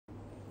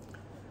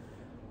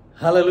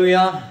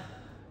ஹல்லேலூயா.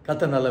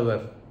 கர்த்தர்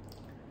நல்லவர்.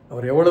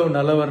 அவர் எவ்வளவு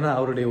நல்லவர்னா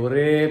அவருடைய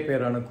ஒரே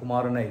பேரான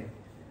குமாரனை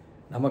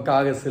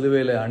நமக்காக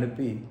சிலுவையில்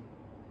அனுப்பி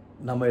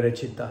நம்மை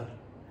ரட்சித்தார்.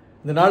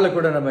 இந்த நாளில்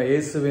கூட நம்ம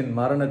இயேசுவின்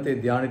மரணத்தை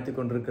தியானித்து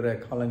கொண்டிருக்கிற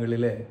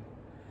காலங்களிலே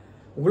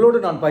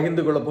உங்களோடு நான்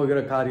பகிர்ந்து கொள்ளப் போகிற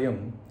காரியம்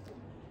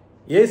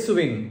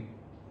இயேசுவின்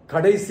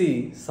கடைசி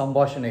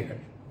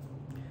சம்பாஷணைகள்.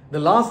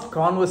 The last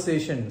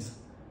conversations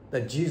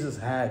that Jesus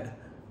had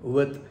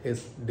with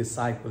his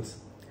disciples.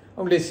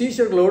 அவங்களுடைய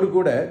சீஷர்களோடு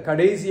கூட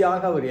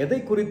கடைசியாக அவர் எதை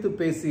குறித்து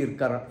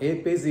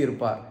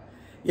பேசியிருப்பார்,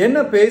 என்ன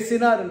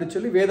பேசினார் என்று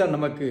சொல்லி வேதம்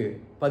நமக்கு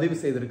பதிவு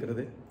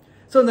செய்திருக்கிறது.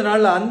 ஸோ இந்த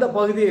நாளில் அந்த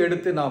பகுதியை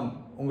எடுத்து நாம்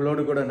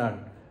உங்களோடு கூட நான்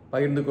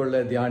பகிர்ந்து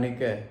கொள்ள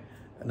தியானிக்க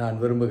நான்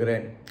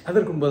விரும்புகிறேன்.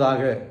 அதற்கு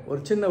முன்பதாக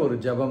ஒரு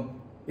ஜெபம்.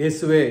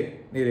 இயேசுவே,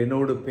 நீர்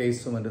என்னோடு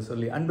பேசும் என்று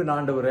சொல்லி, அன்பின்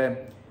ஆண்டவரே,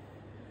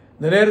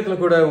 இந்த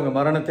நேரத்தில் கூட உங்கள்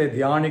மரணத்தை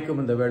தியானிக்கும்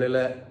இந்த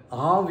வேளையில்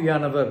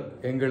ஆவியானவர்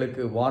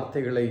எங்களுக்கு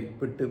வார்த்தைகளை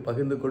விட்டு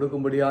பகிர்ந்து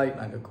கொடுக்கும்படியாய்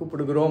நாங்கள்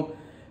கூப்பிடுகிறோம்.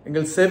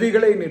 எங்கள்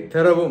செவிகளை நீர்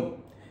திறவும்.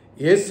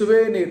 இயேசுவே,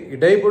 நீர்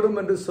இடைப்படும்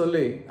என்று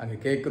சொல்லி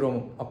நாங்கள் கேட்கிறோம்.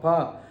 அப்பா,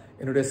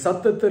 என்னுடைய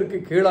சத்தத்திற்கு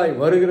கீழாய்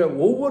வருகிற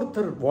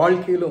ஒவ்வொருத்தர்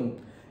வாழ்க்கையிலும்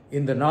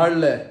இந்த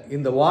நாளில்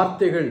இந்த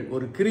வார்த்தைகள்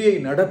ஒரு கிரியை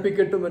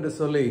நடப்பிக்கட்டும் என்று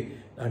சொல்லி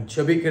நான்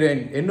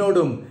ஜெபிக்கிறேன்.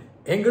 என்னோடும்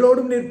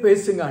எங்களோடும் நீர்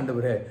பேசுங்க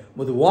ஆண்டவரே.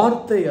 உமது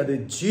வார்த்தை அது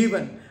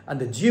ஜீவன்.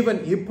 அந்த ஜீவன்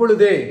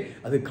இப்பொழுதே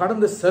அது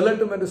கடந்து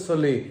செல்லட்டும் என்று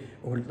சொல்லி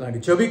உங்களுக்கு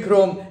நாங்கள்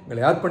ஜெபிக்கிறோம்,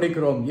 எங்களை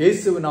அர்ப்பணிக்கிறோம்.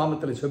 இயேசுவின்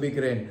நாமத்தில்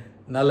ஜெபிக்கிறேன்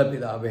நல்ல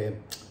பிதாவே.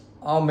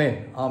 ஆமென்,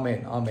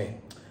 ஆமென், ஆமென்.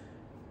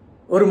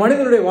 ஒரு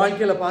மனிதனுடைய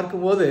வாழ்க்கையில்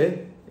பார்க்கும்போது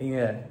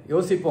நீங்கள்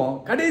யோசிப்போம்,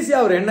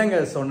 கடைசியாக அவர் என்னங்க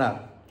சொன்னார்?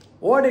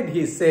 What did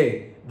he say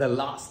the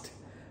last?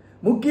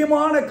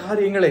 முக்கியமான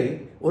காரியங்களை,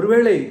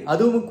 ஒருவேளை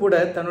அதுவும்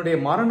கூட தன்னுடைய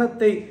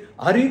மரணத்தை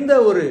அறிந்த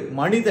ஒரு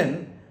மனிதன்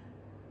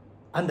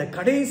அந்த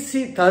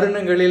கடைசி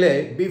தருணங்களிலே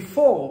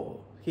before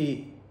he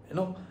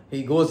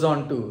goes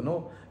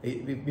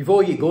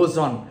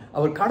on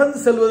அவர் கடந்து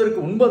செல்வதற்கு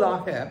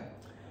முன்பதாக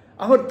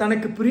அவர்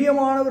தனக்கு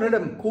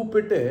பிரியமானவரிடம்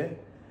கூப்பிட்டு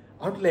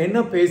அவற்றில் என்ன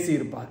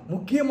பேசியிருப்பார்?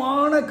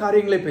 முக்கியமான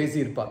காரியங்களை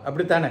பேசியிருப்பார்.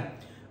 அப்படித்தானே?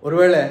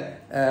 ஒருவேளை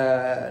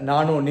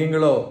நானோ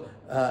நீங்களோ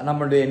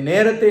நம்மளுடைய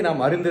நேரத்தை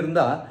நாம்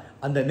அறிந்திருந்தால்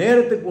அந்த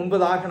நேரத்துக்கு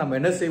முன்பதாக நம்ம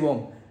என்ன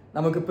செய்வோம்?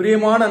 நமக்கு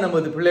பிரியமான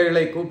நமது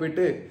பிள்ளைகளை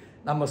கூப்பிட்டு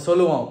நம்ம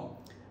சொல்லுவோம்,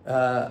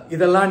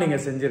 இதெல்லாம்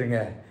நீங்கள் செஞ்சிருங்க,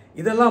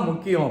 இதெல்லாம்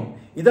முக்கியம்,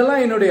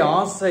 இதெல்லாம் என்னுடைய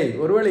ஆசை,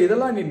 ஒருவேளை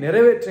இதெல்லாம் நீ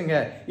நிறைவேற்றுங்க,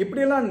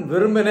 இப்படியெல்லாம்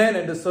விரும்பினேன்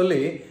என்று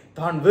சொல்லி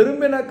தான்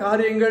விரும்பின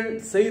காரியங்கள்,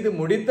 செய்து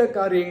முடித்த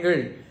காரியங்கள்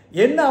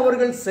என்ன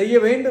அவர்கள் செய்ய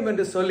வேண்டும்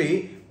என்று சொல்லி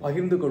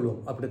பகிர்ந்து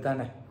கொள்வோம்.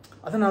 அப்படித்தானே?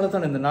 அதனால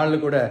தான் இந்த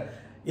நாளில் கூட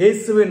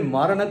இயேசுவின்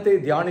மரணத்தை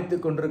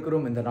தியானித்துக்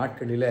கொண்டிருக்கிறோம். இந்த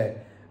நாட்களில்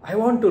I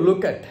want to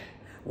look at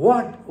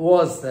what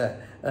was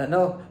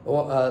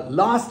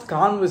last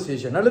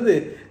conversation, அல்லது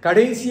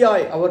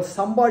கடைசியாய் அவர்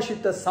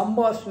சம்பாஷித்த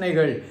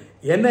சம்பாஷணைகள்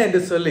என்ன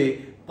என்று சொல்லி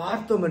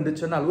பார்த்தோம் என்று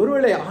சொன்னால்,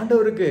 ஒருவேளை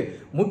ஆண்டவருக்கு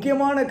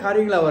முக்கியமான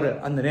காரியங்களை அவர்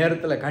அந்த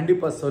நேரத்தில்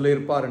கண்டிப்பாக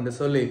சொல்லியிருப்பார் என்று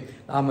சொல்லி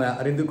நாம்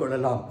அறிந்து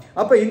கொள்ளலாம்.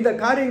 அப்போ இந்த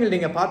காரியங்கள்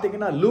நீங்கள்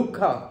பார்த்தீங்கன்னா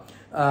லூக்கா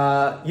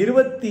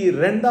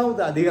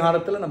 22வது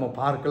அதிகாரத்தில் நம்ம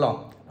பார்க்கலாம்.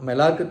 நம்ம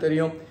எல்லாருக்கும்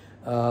தெரியும்,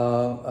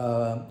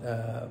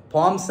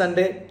 பாம்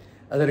சண்டே,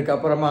 அதற்கு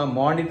அப்புறமா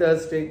morning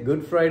Thursday,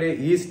 good Friday,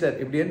 Easter,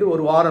 இப்படி என்று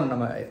ஒரு வாரம்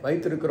நம்ம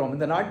வைத்திருக்கிறோம்.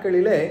 இந்த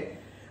நாட்களிலே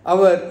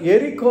அவர்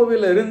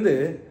எரிகோவில் இருந்து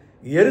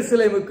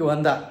எருசலேமுக்கு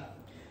வந்தார்.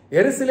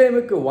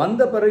 எருசலேமுக்கு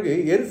வந்த பிறகு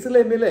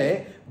எருசலேமிலே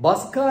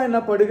பஸ்கா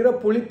எனப்படுகிற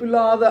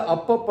புளிப்பில்லாத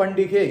அப்ப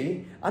பண்டிகை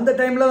அந்த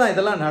டைம்ல தான்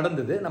இதெல்லாம்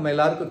நடந்தது, நம்ம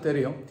எல்லாருக்கும்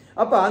தெரியும்.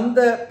 அப்ப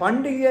அந்த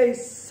பண்டிகை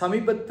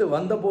சமீபத்து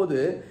வந்தபோது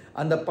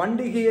அந்த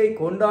பண்டிகையை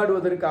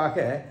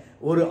கொண்டாடுவதற்காக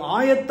ஒரு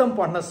ஆயத்தம்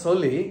பண்ண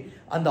சொல்லி,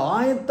 அந்த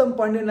ஆயத்தம்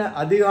பண்ணின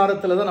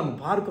அதிகாரத்தில் தான் நம்ம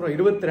பார்க்கிறோம்.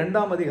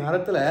 22ஆம்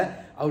அதிகாரத்தில்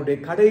அவருடைய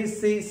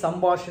கடைசி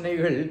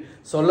சம்பாஷணைகள்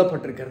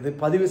சொல்லப்பட்டிருக்கிறது,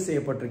 பதிவு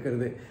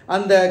செய்யப்பட்டிருக்கிறது.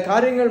 அந்த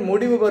காரியங்கள்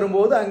முடிவு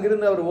வரும்போது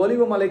அங்கிருந்து அவர்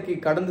ஒலிவ மலைக்கு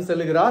கடந்து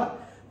செல்கிறார்.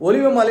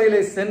 ஒலிவ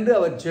மலையிலே சென்று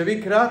அவர்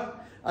ஜெபிக்கிறார்.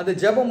 அந்த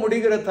ஜெபம்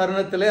முடிகிற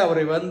தருணத்திலே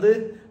அவரை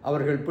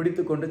அவர்கள்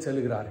பிடித்து கொண்டு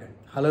செல்கிறார்கள்.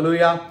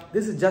 ஹல்லேலூயா.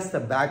 This is just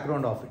the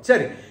background of it.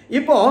 சரி,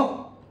 இப்போ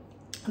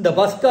இந்த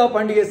பஸ்கா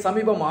பண்டிகை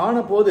சமீபம்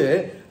ஆன போது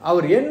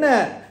அவர் என்ன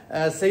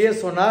செய்ய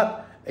சொன்னார்,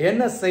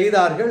 என்ன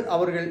செய்தார்கள்,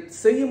 அவர்கள்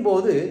செய்யும்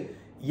போது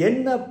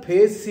என்ன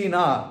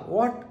பேசினார்?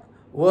 What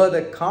were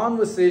the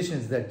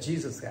conversations that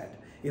Jesus had?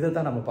 இதை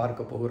தான் நம்ம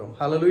பார்க்க போகிறோம்.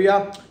 ஹல்லேலூயா.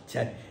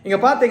 சரி, இங்க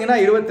பார்த்தீங்கன்னா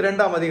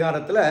 22ஆம்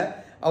அதிகாரத்தில்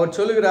அவர்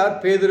சொல்லுகிறார்,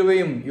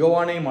 பேதுருவையும்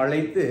யோவானையும்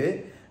அழைத்து,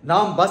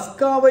 நாம்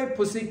பஸ்காவை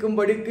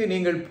புசிக்கும்படிக்கு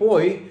நீங்கள்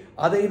போய்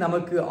அதை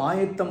நமக்கு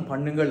ஆயத்தம்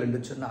பண்ணுங்கள் என்று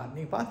சொன்னார்.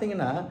 நீங்கள்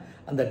பார்த்தீங்கன்னா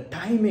அந்த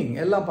டைமிங்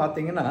எல்லாம்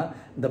பார்த்தீங்கன்னா,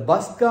 இந்த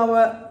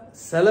பஸ்காவை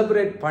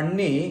செலிப்ரேட்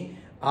பண்ணி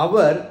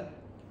அவர்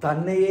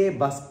தன்னையே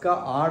பஸ்கா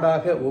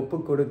ஆடாக ஒப்பு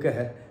கொடுக்க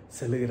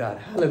செல்கிறார்.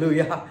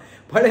 ஹல்லேலூயா.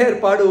 பழைய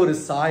ஏற்பாடு ஒரு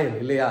சாயல்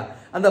இல்லையா?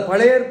 அந்த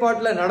பழைய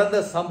ஏற்பாட்டில் நடந்த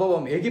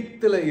சம்பவம்,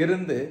 எகிப்தில்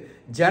இருந்து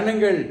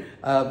ஜனங்கள்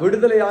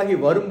விடுதலையாகி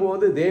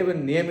வரும்போது தேவன்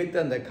நியமித்த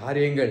அந்த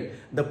காரியங்கள்,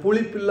 இந்த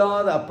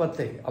புளிப்பில்லாத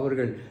அப்பத்தை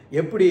அவர்கள்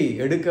எப்படி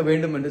எடுக்க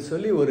வேண்டும் என்று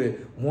சொல்லி ஒரு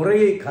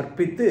முறையை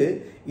கற்பித்து,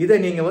 இதை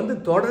நீங்க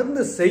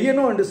தொடர்ந்து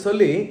செய்யணும் என்று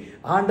சொல்லி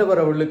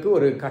ஆண்டவர் அவர்களுக்கு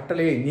ஒரு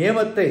கட்டளையை,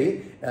 நியமத்தை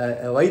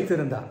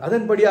வைத்திருந்தார்.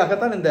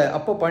 அதன்படியாகத்தான் இந்த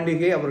அப்ப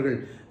பண்டிகையை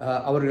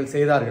அவர்கள்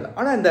செய்தார்கள்.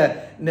 ஆனா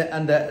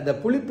இந்த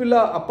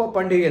புளிப்பில்லா அப்ப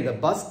பண்டிகை, இந்த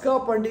பஸ்கா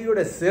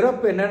பண்டிகையோட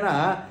சிறப்பு என்னன்னா,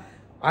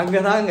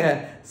 அங்கதாங்க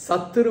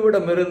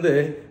சத்துருவிடமிருந்து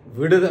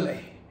விடுதலை.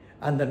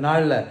 அந்த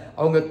நாள்ல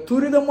அவங்க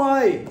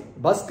துரிதமாய்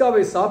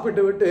பஸ்காவை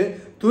சாப்பிட்டு விட்டு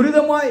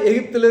துரிதமாய்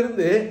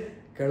எகிப்திலிருந்து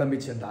கிளம்பி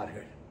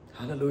சென்றார்கள்.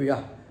 ஹல்லேலூயா.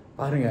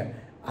 பாருங்க,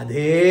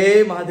 அதே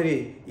மாதிரி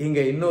இங்க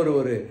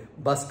இன்னொரு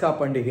பஸ்கா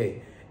பண்டிகை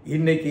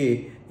இன்னைக்கு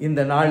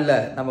இந்த நாள்ல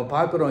நம்ம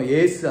பார்க்கிறோம்.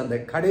 இயேசு அந்த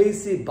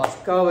கடைசி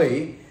பஸ்காவை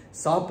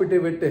சாப்பிட்டு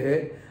விட்டு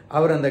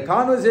அவர் அந்த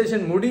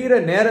கான்வர்சேஷன் முடிகிற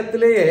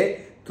நேரத்திலேயே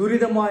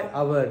துரிதமாய்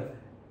அவர்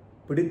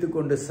பிடித்து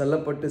கொண்டு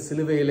செல்லப்பட்டு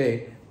சிலுவையிலே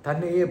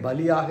தன்னையே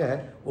பலியாக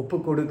ஒப்பு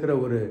கொடுக்கிற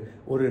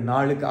ஒரு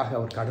நாளுக்காக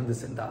அவர் கடந்து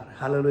சென்றார்.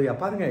 ஹல்லேலூயா.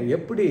 பாருங்க,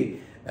 எப்படி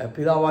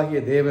பிதாவாகிய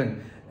தேவன்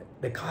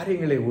இந்த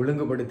காரியங்களை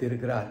ஒழுங்குபடுத்தி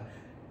இருக்கிறார்.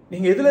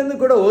 நீங்க இதுல இருந்து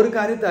கூட ஒரு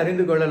காரியத்தை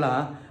அறிந்து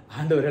கொள்ளலாம்.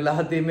 ஆண்டவர்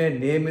எல்லாத்தையுமே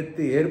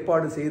நியமித்து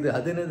ஏற்பாடு செய்து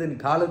அதனதின்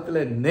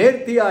காலத்துல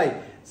நேர்த்தியாய்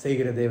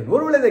செய்கிற தேவன்.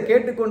 ஒருவேளை இதை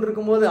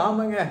கேட்டுக்கொண்டிருக்கும் போது,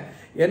 ஆமாங்க,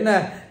 என்ன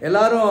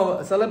எல்லாரும்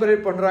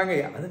செலிப்ரேட் பண்றாங்க,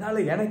 அதனால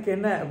எனக்கு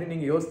என்ன அப்படின்னு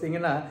நீங்க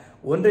யோசித்தீங்கன்னா,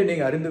 ஒன்றை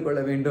நீங்க அறிந்து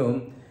கொள்ள வேண்டும்.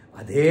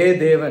 அதே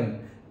தேவன்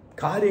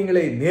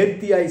காரியங்களை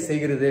நேர்த்தியாய்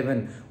செய்கிற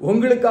தேவன்,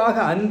 உங்களுக்காக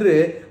அன்று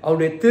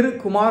அவருடைய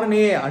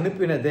திருக்குமாரனையே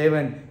அனுப்பின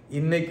தேவன்,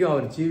 இன்னைக்கும்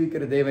அவர்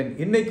ஜீவிக்கிற தேவன்,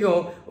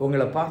 இன்னைக்கும்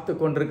உங்களை பார்த்து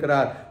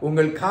கொண்டிருக்கிறார்,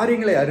 உங்கள்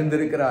காரியங்களை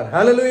அறிந்திருக்கிறார்.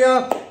 ஹல்லேலூயா.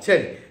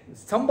 சரி,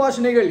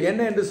 சம்பாஷணைகள்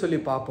என்ன என்று சொல்லி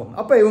பார்ப்போம்.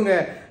 அப்ப இவங்க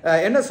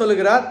என்ன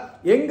சொல்லுகிறார்?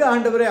 எங்க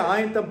ஆண்டவரை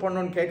ஆயத்தம்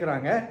பண்ணணும்னு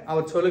கேட்கிறாங்க.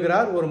 அவர்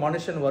சொல்லுகிறார், ஒரு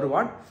மனுஷன்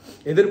வருவான்,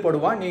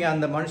 எதிர்படுவான், நீங்க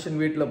அந்த மனுஷன்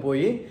வீட்டுல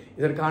போய்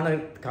இதற்கான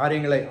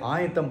காரியங்களை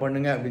ஆயத்தம்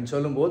பண்ணுங்க அப்படின்னு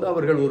சொல்லும் போது,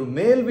 அவர்கள் ஒரு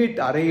மேல்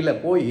வீட்டு அறையில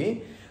போய்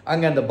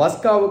அங்க அந்த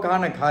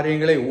பஸ்காவுக்கான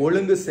காரியங்களை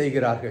ஒழுங்கு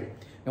செய்கிறார்கள்.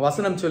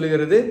 வசனம்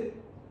சொல்லுகிறது,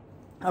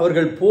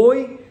 அவர்கள்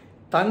போய்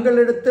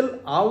தங்களிடத்தில்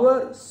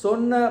அவர்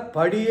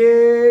சொன்னபடியே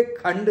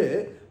கண்டு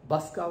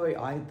பஸ்காவை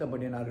ஆயத்தம்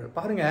பண்ணினார்கள்.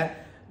 பாருங்க,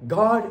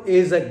 God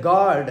is a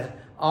God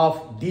of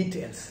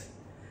details.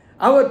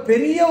 அவர்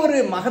பெரிய ஒரு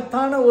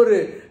மகத்தான ஒரு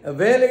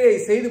வேலையை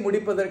செய்து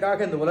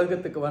முடிப்பதற்காக இந்த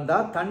உலகத்துக்கு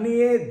வந்தார்.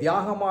 தன்னையே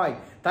தியாகமாய்,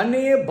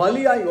 தன்னையே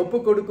பலியாய் ஒப்பு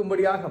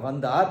கொடுக்கும்படியாக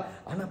வந்தார்.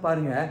 ஆனா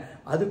பாருங்க,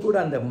 அது கூட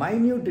அந்த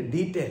மைன்யூட்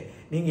டீட்டெயில்,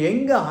 நீங்க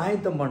எங்க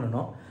ஆயத்தம்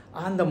பண்ணணும்,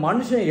 அந்த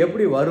மனுஷன்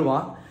எப்படி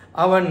வருவான்,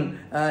 அவன்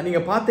நீங்க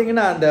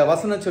பாத்தீங்கன்னா அந்த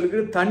வசனம்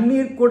சொல்லுகிறது,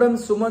 தண்ணீர் குடம்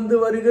சுமந்து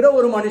வருகிற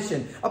ஒரு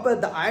மனுஷன். அப்ப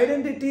the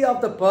identity of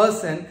the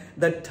person,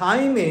 the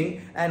timing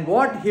and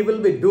what he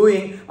will be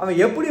doing, அவன்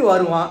எப்படி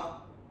வருவான்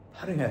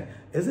பாருங்க.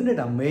 isn't it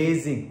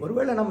amazing?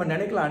 ஒருவேளை நம்ம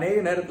நினைக்கலாம்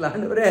அநேக நேரத்தில்,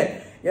 ஆண்டவரே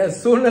என்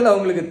சூழ்நிலை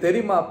உங்களுக்கு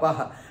தெரியுமாப்பா,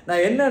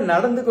 நான் என்ன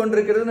நடந்து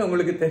கொண்டிருக்கிறதுன்னு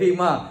உங்களுக்கு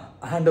தெரியுமா?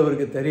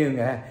 ஆண்டவருக்கு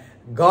தெரியுங்க.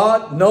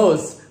 God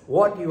knows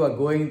what you are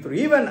going through.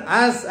 Even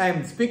as I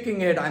am speaking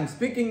it, I am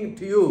speaking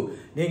to you.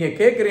 நீங்க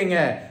கேக்குறீங்க,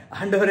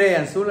 ஆண்டவரே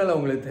என் சூழ்நிலை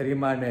உங்களுக்கு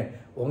தெரியுமான்னு.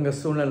 உங்க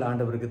சூழ்நிலை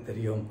ஆண்டவருக்கு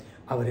தெரியும்.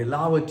 அவர்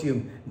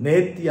எல்லாவற்றையும்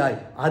நேர்த்தியாய்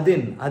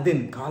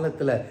அதின்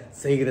காலத்துல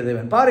செய்கிற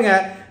தேவன். பாருங்க,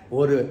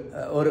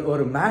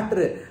 ஒரு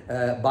மேட்ரு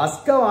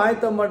பஸ்கா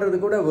ஆயத்தம் பண்றது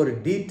கூட ஒரு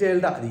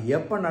டீட்டெயில்டா, அது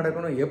எப்ப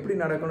நடக்கணும், எப்படி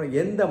நடக்கணும்,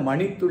 எந்த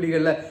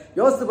மணித்துளிகள்ல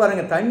யோசித்து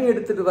பாருங்க. தண்ணி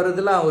எடுத்துட்டு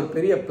வர்றதுலாம் ஒரு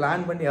பெரிய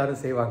பிளான் பண்ணி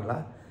யாரும் செய்வாங்களா?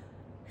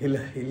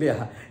 இல்லையா?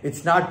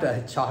 இட்ஸ் நாட்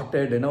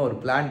சார்ட்டட், ஒரு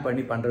பிளான்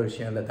பண்ணி பண்ற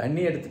விஷயம் இல்லை.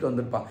 தண்ணி எடுத்துட்டு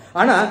வந்திருப்பான்.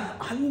 ஆனா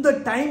அந்த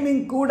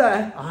டைமிங் கூட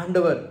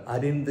ஆண்டவர்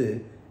அறிந்து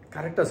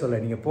கரெக்டா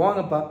சொல்ல, நீங்க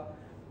போங்கப்பா,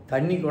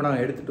 தண்ணி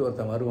குடம் எடுத்துட்டு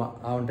ஒருத்தன் வருவான்,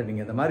 அவன்கிட்ட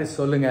நீங்க இந்த மாதிரி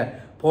சொல்லுங்க,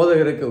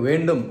 போதகருக்கு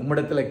வேண்டும்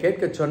உம்மிடத்துல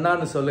கேட்க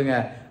சொன்னான்னு சொல்லுங்க,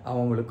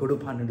 அவன் உங்களுக்கு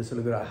கொடுப்பான் என்று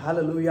சொல்லுகிறார்.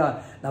 ஹல்லேலூயா.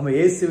 நம்ம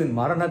இயேசுவின்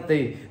மரணத்தை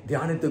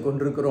தியானித்து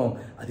கொண்டிருக்கிறோம்.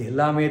 அது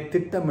எல்லாமே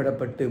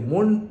திட்டமிடப்பட்டு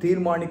முன்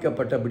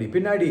தீர்மானிக்கப்பட்டபடி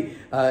பின்னாடி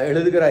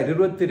எழுதுகிறார்.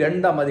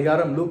 22ஆம்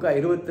அதிகாரம் லூக்கா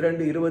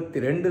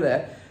 22:22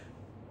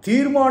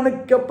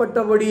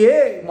 தீர்மானிக்கப்பட்டபடியே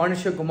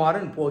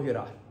மனுஷகுமாரன்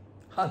போகிறார்.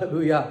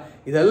 ஹல்லேலூயா.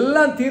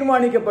 இதெல்லாம்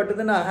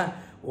தீர்மானிக்கப்பட்டதுன்னா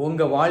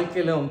உங்க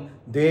வாழ்க்கையிலும்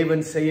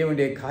தேவன் செய்ய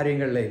வேண்டிய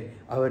காரியங்களை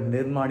அவர்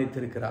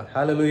நிர்மாணித்திருக்கிறார்.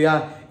 ஹல்லேலூயா.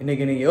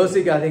 இன்னைக்கு நீங்க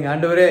யோசிக்காதீங்க,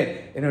 ஆண்டவரே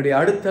என்னுடைய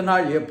அடுத்த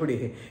நாள் எப்படி,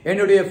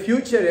 என்னுடைய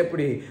ஃபியூச்சர்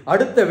எப்படி,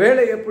 அடுத்த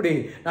வேலை எப்படி,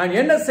 நான்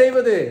என்ன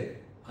செய்வது,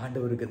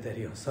 ஆண்டவருக்கு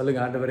தெரியும்.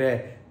 சொல்லுங்க, ஆண்டவரே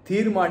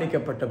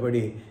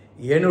தீர்மானிக்கப்பட்டபடி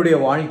என்னுடைய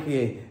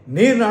வாழ்க்கையை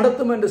நீர்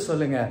நடத்தும் என்று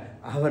சொல்லுங்க,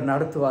 அவர்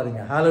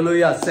நடத்துவாருங்க.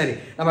 ஹல்லேலூயா. சரி,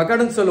 நம்ம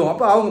கடந்து சொல்லுவோம்.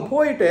 அப்ப அவங்க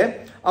போயிட்டு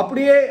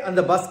அப்படியே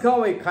அந்த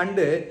பஸ்காவை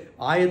கண்டு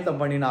ஆயத்தம்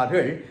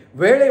பண்ணினார்கள்.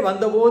 வேளை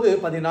வந்தபோது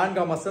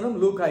 14ஆம் வசனம்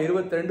லூக்கா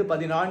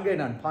 22:14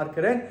 நான்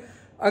பார்க்கிறேன்.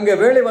 அங்க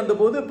வேளை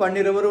வந்தபோது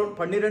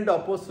 12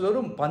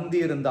 அப்போஸ்தலரும் பந்தி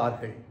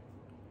இருந்தார்கள்.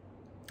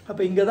 அப்ப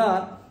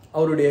இங்கதான்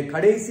அவருடைய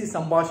கடைசி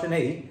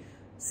சம்பாஷணை,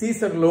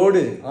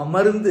 சீசர்களோடு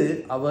அமர்ந்து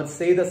அவர்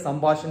செய்த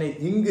சம்பாஷணை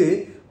இங்கு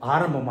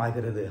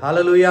ஆரம்பமாகிறது.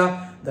 ஹல்லேலூயா.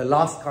 the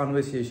last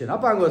conversation.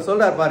 அப்ப அங்க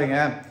சொல்றார் பாருங்க,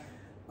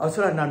 அவர்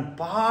சொல்றார், நான்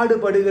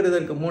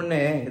பாடுபடுகிறதற்கு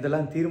முன்னே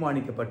இதெல்லாம்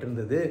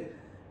தீர்மானிக்கப்பட்டிருந்தது.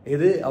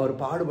 இது அவர்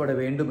பாடுபட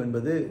வேண்டும்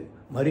என்பது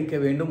மரிக்க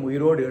வேண்டும்,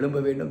 உயிரோடு எழும்ப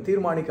வேண்டும்,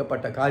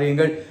 தீர்மானிக்கப்பட்ட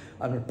காரியங்கள்.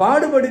 அவன்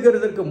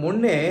பாடுபடுகிறதற்கு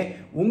முன்னே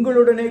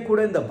உங்களுடனே கூட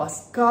இந்த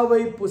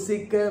பஸ்காவை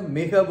புசிக்க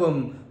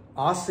மிகவும்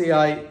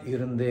ஆசையாய்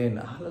இருந்தேன்.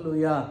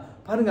 ஹல்லேலூயா.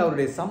 பாருங்க,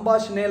 அவருடைய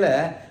சம்பாஷணையில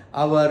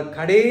அவர்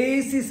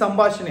கடைசி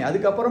சம்பாஷணை,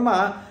 அதுக்கப்புறமா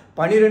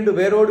 12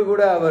 பேரோடு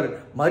கூட அவர்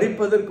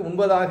மரிப்பதற்கு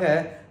முன்பதாக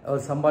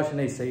அவர்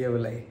சம்பாஷணை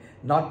செய்யவில்லை.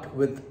 Not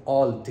with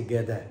all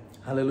together.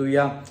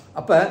 ஹல்லேலூயா.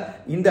 அப்ப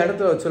இந்த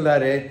இடத்துல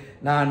சொல்றாரு,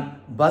 நான்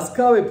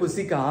பஸ்காவை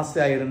புசிக்க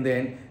ஆசையாக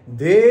இருந்தேன்.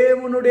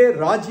 தேவனுடைய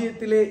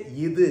ராஜ்யத்திலே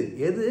இது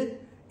எது?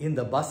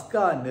 இந்த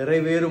பஸ்கா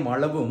நிறைவேறும்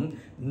அளவும்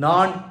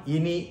நான்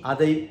இனி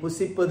அதை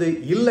புசிப்பது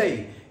இல்லை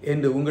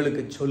என்று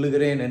உங்களுக்கு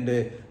சொல்லுகிறேன் என்று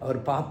அவர்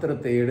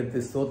பாத்திரத்தை எடுத்து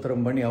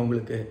ஸ்தோத்திரம் பண்ணி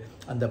அவங்களுக்கு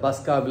அந்த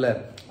பஸ்காவில்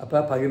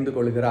அப்ப பகிர்ந்து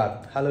கொள்கிறார்.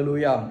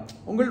 ஹல்லேலூயா.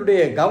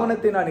 உங்களுடைய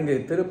கவனத்தை நான் இங்கே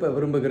திருப்ப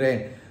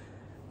விரும்புகிறேன்.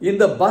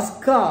 இந்த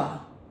பஸ்கா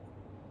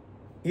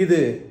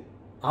இது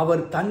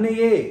அவர்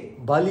தன்னையே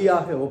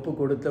பலியாக ஒப்பு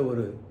கொடுத்த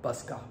ஒரு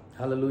பஸ்கா.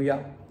 ஹல்லேலூயா.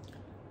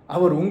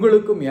 அவர்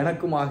உங்களுக்கும்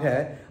எனக்குமாக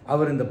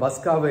அவர் இந்த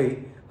பஸ்காவை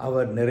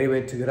அவர்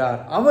நிறைவேற்றுகிறார்,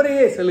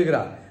 அவரையே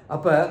செல்கிறார்.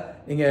 அப்ப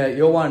நீங்க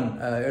யோவான்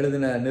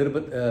எழுதின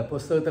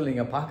புஸ்தகத்தில்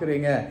நீங்க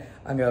பார்க்குறீங்க,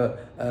 அங்க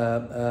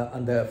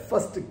அந்த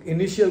ஃபர்ஸ்ட்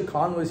இனிஷியல்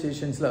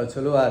கான்வர்சேஷன்ஸ்ல அவர்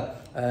சொல்லுவார்,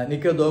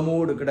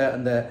 நிக்கதோமோடு கூட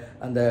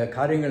அந்த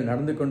காரியங்கள்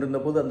நடந்து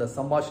கொண்டிருந்த போது, அந்த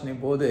சம்பாஷணை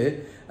போது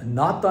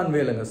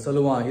நாத்தான்வேல் அங்க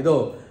சொல்லுவான், இதோ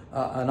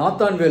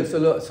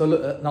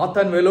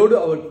நாத்தான்வேலோடு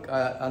அவர்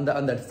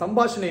அந்த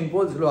சம்பாஷணையின்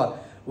போது சொல்லுவார்,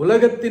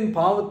 உலகத்தின்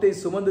பாவத்தை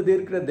சுமந்து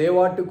தீர்க்கிற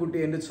தேவாட்டுக்குட்டி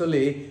என்று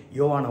சொல்லி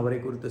யோவான் அவரை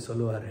குறித்து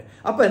சொல்லுவாரு.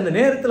 அப்ப இந்த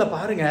நேரத்தில்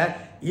பாருங்க,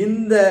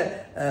 இந்த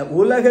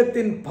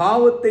உலகத்தின்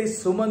பாவத்தை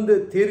சுமந்து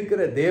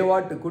தீர்க்கிற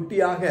தேவாட்டு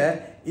குட்டியாக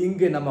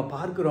இங்கு நம்ம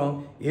பார்க்கிறோம்.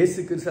 இயேசு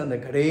கிறிஸ்து அந்த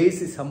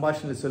கடைசி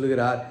சம்பாஷணை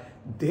சொல்லுகிறார்,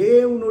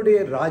 தேவனுடைய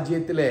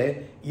ராஜ்யத்திலே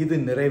இது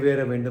நிறைவேற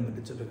வேண்டும்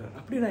என்று சொல்லுகிறார்.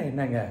 அப்படின்னா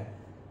என்னங்க?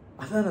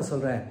 அதான் நான்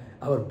சொல்றேன்,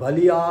 அவர்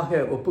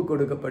பலியாக ஒப்பு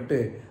கொடுக்கப்பட்டு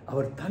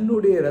அவர்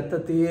தன்னுடைய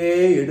இரத்தத்தையே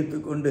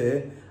எடுத்துக்கொண்டு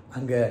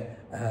அங்க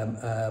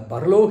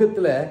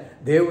பரலோகத்தில்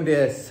தேவனுடைய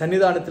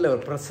சன்னிதானத்தில்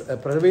அவர்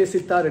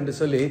பிரவேசித்தார் என்று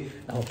சொல்லி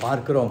நம்ம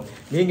பார்க்கிறோம்.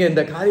 நீங்க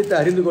இந்த காரியத்தை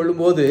அறிந்து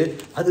கொள்ளும் போது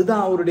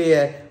அதுதான் அவருடைய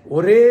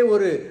ஒரே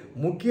ஒரு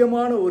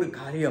முக்கியமான ஒரு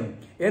காரியம்.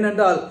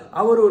 ஏனென்றால்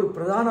அவர் ஒரு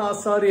பிரதான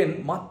ஆசாரியன்,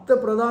 மற்ற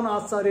பிரதான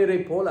ஆசாரியரை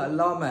போல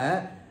அல்லாம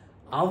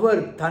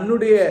அவர்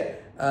தன்னுடைய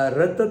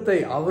இரத்தத்தை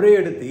அவரே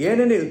எடுத்து,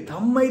 ஏனெனில்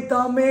தம்மை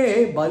தாமே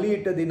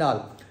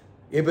பலியிட்டதினால்,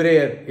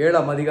 எபிரேயர்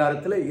 7ஆம்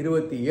அதிகாரத்தில்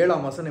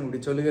 27ஆம் வசனம்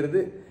இப்படி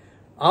சொல்லுகிறது,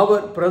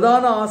 அவர்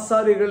பிரதான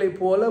ஆசாரியர்களைப்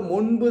போல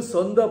முன்பு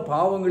சொந்த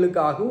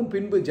பாவங்களுக்காகவும்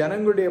பின்பு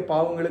ஜனங்களுடைய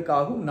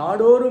பாவங்களுக்காகவும்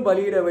நாடோறும்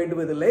பலியிட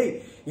வேண்டுவதில்லை,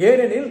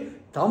 ஏனெனில்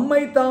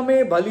தம்மை தாமே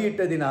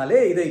பலியிட்டதினாலே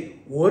இதை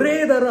ஒரே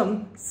தரம்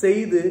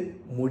செய்து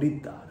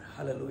முடித்தார்.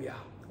 ஹல்லேலூயா.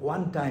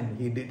 One time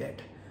he did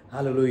it.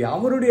 ஹல்லேலூயா.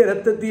 அவருடைய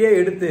இரத்தத்தையே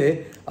எடுத்து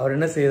அவர்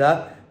என்ன செய்தார்?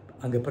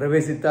 அங்கு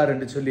பிரவேசித்தார்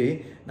என்று சொல்லி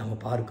நம்ம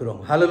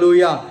பார்க்கிறோம்.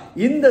 ஹல்லேலூயா.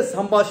 இந்த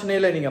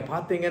சம்பாஷணையில நீங்க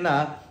பார்த்தீங்கன்னா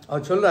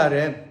அவர்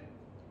சொல்றாரு,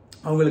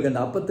 அவங்களுக்கு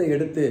அந்த அப்பத்தை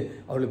எடுத்து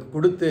அவளுக்கு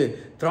கொடுத்து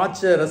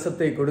திராட்சை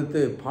ரசத்தை கொடுத்து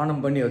பானம்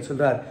பண்ணி அவர்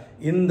சொல்றார்,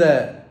 இந்த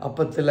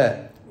அப்பத்தில்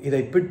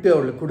இதை பிட்டு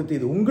அவளுக்கு கொடுத்து,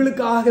 இது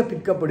உங்களுக்காக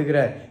பிற்கப்படுகிற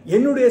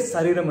என்னுடைய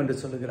சரீரம் என்று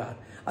சொல்லுகிறார்.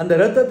 அந்த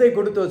இரத்தத்தை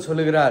கொடுத்து அவர்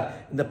சொல்லுகிறார்,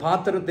 இந்த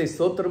பாத்திரத்தை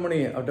ஸ்தோத்திரமணி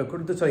அவர்கிட்ட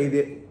கொடுத்து சொல்ல,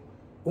 இது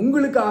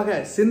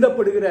உங்களுக்காக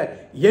சிந்தப்படுகிற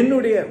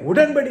என்னுடைய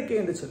உடன்படிக்கை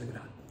என்று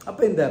சொல்லுகிறார்.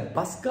 அப்ப இந்த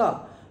பஸ்கா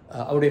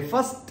அவருடைய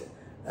ஃபர்ஸ்ட்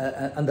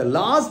அந்த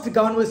லாஸ்ட்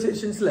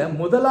கான்வர்சேஷன்ஸ்ல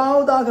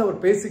முதலாவதாக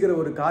அவர் பேசுகிற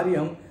ஒரு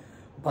காரியம்,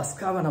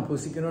 பஸ்காவை நான்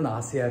புசிக்கணும்னு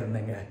ஆசையா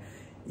இருந்தேங்க.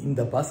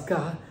 இந்த பஸ்கா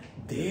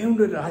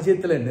தேவனுடைய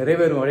ராஜ்யத்தில்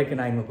நிறைவேறும் வரைக்கும்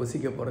நான் இங்கே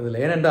புசிக்க போறதில்லை.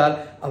 ஏனென்றால்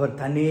அவர்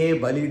தன்னையே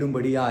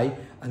பலியிடும்படியாய்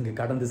அங்கு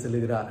கடந்து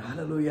செல்லுகிறார்.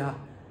 ஹல்லேலூயா.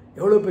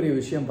 எவ்வளவு பெரிய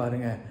விஷயம்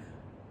பாருங்க,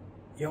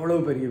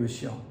 எவ்வளவு பெரிய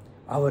விஷயம்.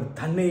 அவர்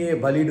தன்னையே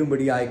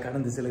பலியிடும்படியாய்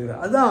கடந்து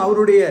செல்கிறார். அதுதான்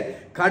அவருடைய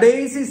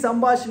கடைசி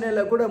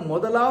சம்பாஷணையில கூட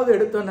முதலாவது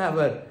எடுத்தோன்னே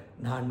அவர்,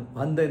 நான்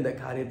வந்த இந்த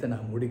காரியத்தை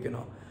நான்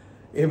முடிக்கணும்.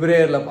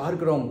 எபிரேயர்ல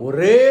பார்க்கிறோம்,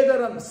 ஒரே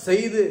தரம்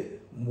செய்து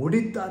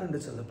முடித்தார் என்று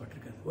சொல்லப்பட்டிருக்கிறது.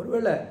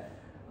 ஒருவேளை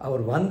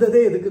அவர்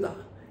வந்ததே இதுக்குதான்,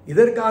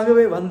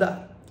 இதற்காகவே வந்தார்.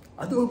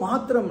 அது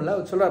மாத்திரம் இல்ல,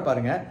 சொல்றார்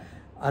பாருங்க,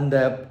 அந்த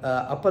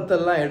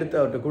அப்பத்தெல்லாம் எடுத்து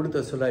அவர்கிட்ட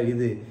கொடுத்த சொல்றார்,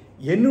 இது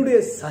என்னுடைய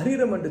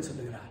சரீரம் என்று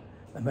சொல்லுகிறார்.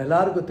 நம்ம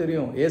எல்லாருக்கும்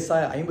தெரியும்,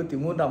 ஏசாயா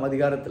 53ஆம்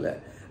அதிகாரத்துல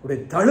உடைய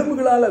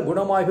தழும்புகளால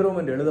குணமாகிறோம்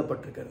என்று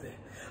எழுதப்பட்டிருக்கிறது.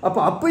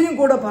 அப்பையும்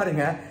கூட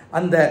பாருங்க,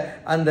 அந்த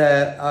அந்த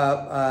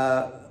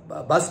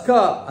பஸ்கா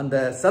அந்த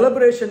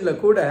செலிப்ரேஷன்ல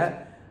கூட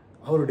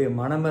அவருடைய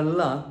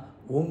மனமெல்லாம்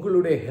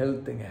உங்களுடைய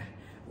ஹெல்த்துங்க,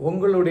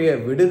 உங்களுடைய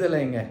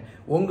விடுதலைங்க,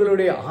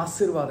 உங்களுடைய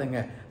ஆசீர்வாதங்க,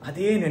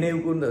 அதே நினைவு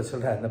கூர்ந்து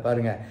சொல்றாரு. இந்த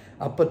பாருங்க,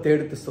 அப்பத்தை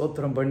எடுத்து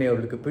ஸ்தோத்திரம் பண்ணி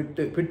அவர்களுக்கு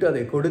பிட்டு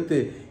அதை கொடுத்து,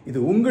 இது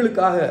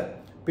உங்களுக்காக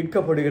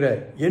பிற்கப்படுகிற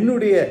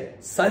என்னுடைய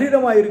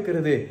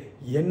சரீரமாயிருக்கிறது,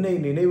 என்னை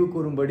நினைவு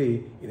கூறும்படி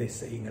இதை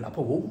செய்யுங்கள்.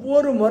 அப்போ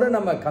ஒவ்வொரு முறை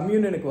நம்ம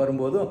கம்யூனியனுக்கு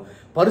வரும்போதும்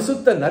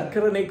பரிசுத்த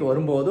நற்கரணைக்கு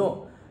வரும்போதும்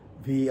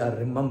we are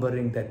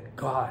remembering that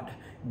God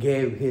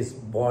gave his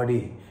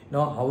body.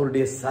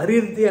 அவருடைய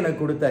சரீரத்தை எனக்கு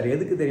கொடுத்தார்.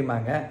 எதுக்கு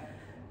தெரியுமாங்க?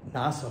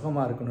 நான்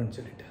சுகமா இருக்கணும்னு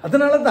சொல்லிட்டு.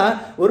 அதனால தான்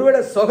ஒருவேளை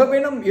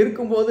சுகவீனம்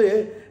இருக்கும்போது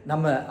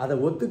நம்ம அதை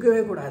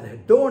ஒத்துக்கவே கூடாது.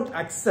 Don't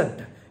accept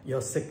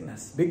your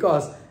sickness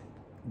because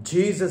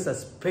Jesus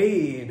has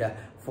paid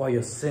for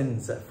your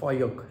sins, for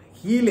your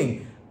healing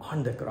on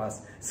the cross.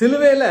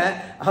 சிலுவையில்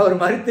அவர்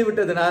மரித்து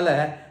விட்டதுனால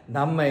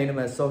நம்ம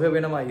இனிமே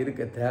சுகவீனமாக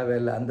இருக்க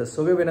தேவையில்லை. அந்த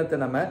சுகவீனத்தை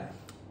நம்ம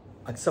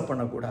அக்செப்ட்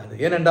பண்ணக்கூடாது.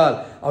 ஏனென்றால்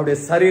அவருடைய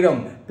சரீரம்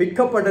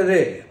பிக்கப்பட்டது,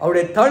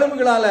 அவருடைய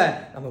தழும்புகளால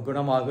நம்ம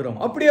குணமாகிறோம்.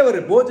 அப்படியே அவர்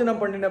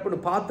போஜனம் பண்ணினப்படி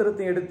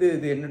பாத்திரத்தை எடுத்து,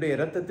 இது என்னுடைய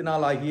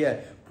இரத்தத்தினால் ஆகிய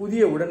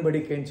புதிய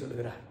உடன்படிக்கைன்னு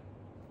சொல்லுகிறார்.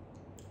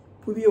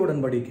 புதிய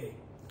உடன்படிக்கை,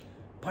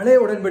 பழைய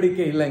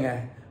உடன்படிக்கை இல்லைங்க,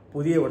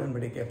 புதிய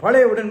உடன்படிக்கை.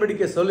 பழைய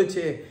உடன்படிக்கை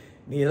சொல்லிச்சு,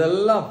 நீ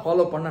இதெல்லாம்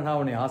ஃபாலோ பண்ண நான்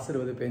உன்னை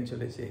ஆசீர்வதிப்பேன்னு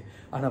சொல்லிச்சு.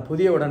 ஆனால்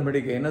புதிய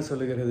உடன்படிக்கை என்ன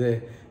சொல்லுகிறது?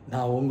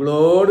 நான்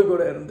உங்களோடு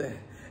கூட இருந்தேன்,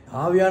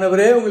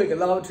 ஆவியானவரே உங்களுக்கு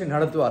எல்லாவற்றையும்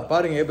நடத்துவார்.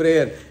 பாருங்க,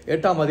 எபிரேயர்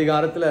 8ஆம்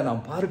அதிகாரத்தில்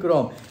நாம்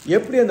பார்க்கிறோம்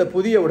எப்படி அந்த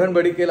புதிய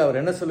உடன்படிக்கையில் அவர்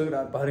என்ன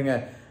சொல்லுகிறார் பாருங்க.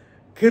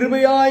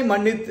 கிருபையாய்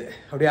மன்னித்து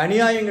அவருடைய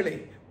அநியாயங்களை,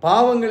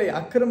 பாவங்களை,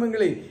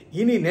 அக்கிரமங்களை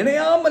இனி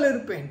நினையாமல்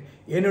இருப்பேன்.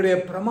 என்னுடைய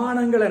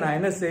பிரமாணங்களை நான்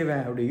என்ன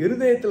செய்வேன்? அவருடைய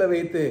இருதயத்தில்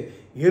வைத்து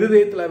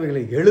இருதயத்தில்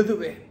அவைகளை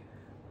எழுதுவேன்.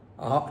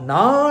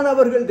 நான்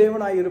அவர்கள்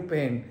தேவனாய்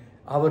இருப்பேன்,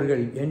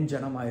 அவர்கள் என்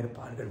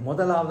ஜனமாயிருப்பார்கள்.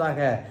 முதலாவதாக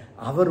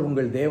அவர்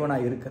உங்கள்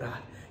தேவனாய்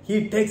இருக்கிறார். He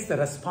takes the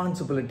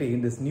responsibility in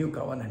this new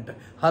covenant.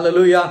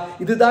 Hallelujah.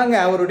 இதுதாங்க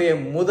அவருடைய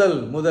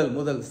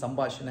முதல்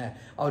சம்பாஷணை.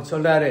 அவர்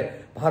சொல்றாரு,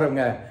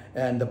 பாருங்க,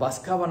 இந்த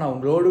பஸ்காவை நான்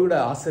உங்களோடு கூட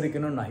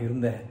ஆசரிக்கணும்னு நான்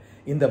இருந்தேன்.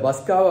 இந்த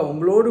பஸ்காவை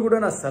உங்களோடு கூட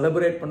நான்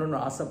செலிப்ரேட்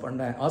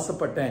பண்ணணும்னு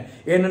ஆசைப்பட்டேன்.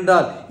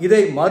 ஏனென்றால்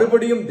இதை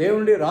மறுபடியும்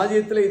தேவனுடைய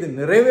ராஜ்யத்தில் இது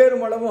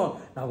நிறைவேறும் அளவும்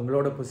நான்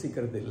உங்களோட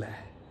புசிக்கிறது இல்லை.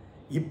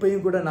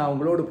 இப்பையும் கூட நான்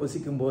உங்களோடு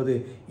புசிக்கும் போது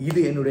இது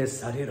என்னுடைய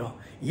சரீரம்,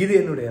 இது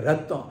என்னுடைய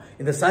ரத்தம்,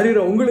 இந்த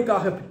சரீரம்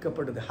உங்களுக்காக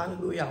பிற்கப்படுது.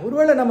 ஹல்லேலூயா.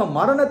 ஒருவேளை நம்ம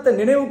மரணத்தை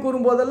நினைவு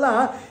கூறும்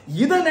போதெல்லாம்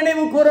இதை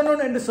நினைவு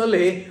கூறணும் என்று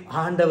சொல்லி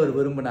ஆண்டவர்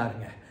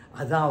விரும்பினாருங்க.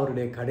 அதுதான்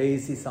அவருடைய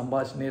கடைசி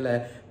சம்பாஷணையில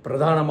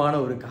பிரதானமான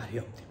ஒரு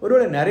காரியம்.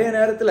 ஒருவேளை நிறைய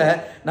நேரத்தில்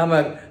நம்ம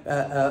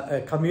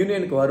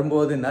கம்யூனியனுக்கு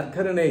வரும்போது,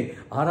 நற்கருணை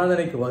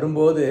ஆராதனைக்கு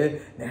வரும்போது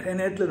நிறைய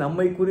நேரத்தில்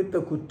நம்மை குறித்த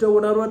குற்ற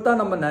உணர்வை தான்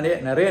நம்ம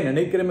நிறைய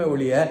நினைக்கிறோமே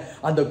ஒழிய,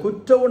 அந்த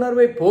குற்ற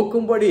உணர்வை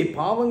போக்கும்படி,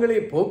 பாவங்களை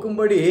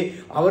போக்கும்படி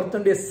அவர்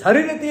தன்னுடைய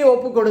சரீரத்தையே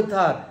ஒப்பு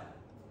கொடுத்தார்.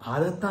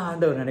 அதைத்தான்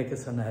ஆண்டவர் நினைக்க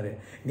சொன்னாரு.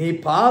 நீ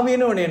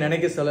பாவின்னு உன்னை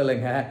நினைக்க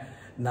சொல்லலைங்க,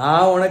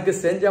 நான் உனக்கு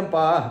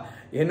செஞ்சேன்ப்பா,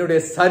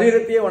 என்னுடைய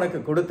சரீரத்தையே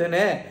உனக்கு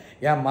கொடுத்தேனே,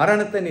 என்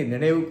மரணத்தை நீ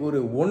நினைவு கூறு,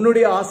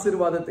 உன்னுடைய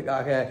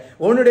ஆசீர்வாதத்துக்காக,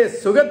 உன்னுடைய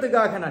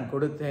சுகத்துக்காக நான்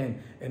கொடுத்தேன்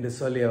என்று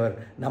சொல்லி அவர்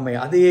நம்மை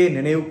அதையே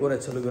நினைவு கூற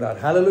சொல்கிறார்.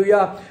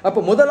 ஹல்லேலூயா. அப்போ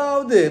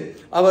முதலாவது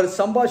அவர்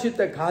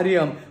சம்பாஷித்த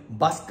காரியம்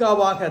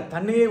பஸ்காவாக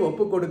தன்னையே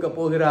ஒப்பு கொடுக்க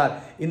போகிறார்.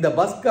 இந்த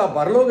பஸ்கா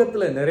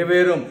பரலோகத்தில்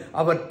நிறைவேறும்.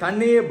 அவர்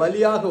தன்னையே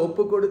பலியாக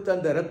ஒப்பு கொடுத்த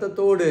அந்த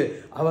இரத்தத்தோடு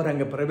அவர்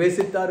அங்கே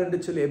பிரவேசித்தார் என்று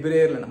சொல்லி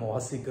எபிரேயர்ல நம்ம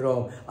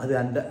வாசிக்கிறோம்.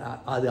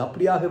 அது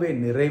அப்படியாகவே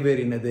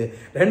நிறைவேறினது.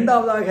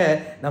 இரண்டாவதாக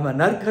நம்ம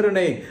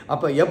நற்கருணை.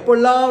 அப்ப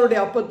எப்பெல்லாம்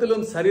அவருடைய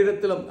அப்பத்திலும்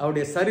சரீரத்திலும்,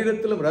 அவருடைய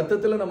சரீரத்திலும்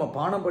ரத்தத்திலும் நம்ம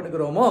பானம்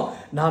பண்ணுகிறோமோ,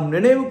 நாம்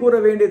நினைவு கூற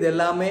வேண்டியது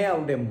எல்லாமே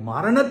அவருடைய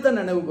மரணத்தை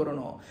நினைவு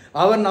கூறணும்.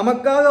 அவர்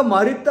நமக்காக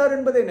மரித்தார்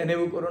என்பதை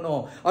நினைவு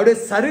கூறணும். அவருடைய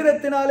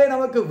சரீரத்தினாலே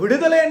நமக்கு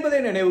விடுதலை என்பதை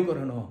நினைவு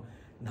கூறணும்.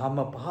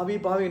 நாம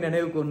பாவி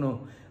நினைவு கூறணும்.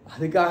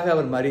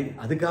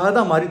 அதுக்காக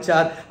தான்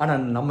மரிச்சார். ஆனா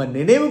நம்ம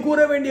நினைவு கூற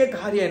வேண்டிய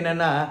காரியம்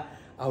என்னன்னா,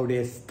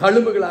 அவருடைய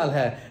தழும்புகளால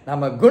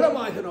நம்ம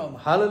குணமாகிறோம்.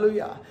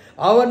 ஹல்லேலூயா.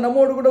 அவர்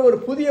நம்மோடு கூட ஒரு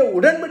புதிய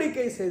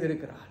உடன்படிக்கை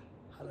செய்திருக்கிறார்.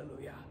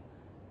 ஹல்லேலூயா.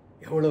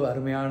 எவ்வளவு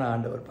அருமையான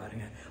ஆண்டவர்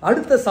பாருங்க.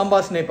 அடுத்த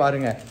சம்பாஷணை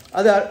பாருங்க.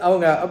 அது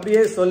அவங்க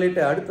அப்படியே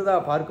சொல்லிட்டு அடுத்ததா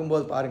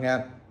பார்க்கும்போது பாருங்க,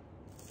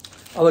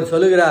 அவர்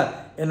சொல்லுகிறார்,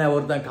 என்ன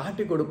ஒருத்தன்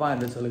காட்டி கொடுப்பான்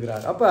என்று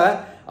சொல்லுகிறார். அப்ப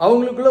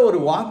அவங்களுக்குள்ள ஒரு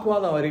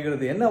வாக்குவாதம்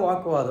வருகிறது. என்ன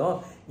வாக்குவாதம்?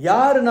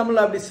 யாரு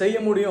நம்மளை அப்படி செய்ய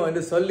முடியும்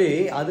என்று சொல்லி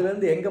அதுல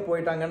இருந்து எங்க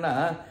போயிட்டாங்கன்னா,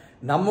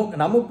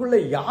 நமக்குள்ள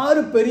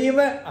யாரு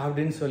பெரியவன்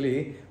அப்படின்னு சொல்லி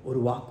ஒரு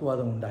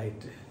வாக்குவாதம்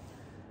உண்டாயிற்று.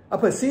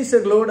 அப்ப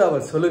சீசர்களோடு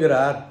அவர்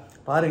சொல்லுகிறார்,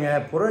 பாருங்க,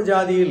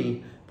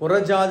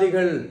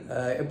 புறஜாதிகள்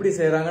எப்படி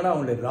செய்யறாங்கன்னா,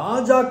 அவங்களுடைய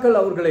ராஜாக்கள்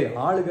அவர்களை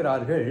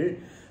ஆளுகிறார்கள்,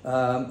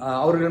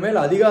 அவர்கள்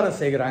மேல் அதிகாரம்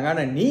செய்கிறாங்க.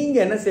 ஆனா நீங்க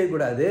என்ன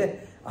செய்யக்கூடாது?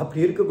 அப்படி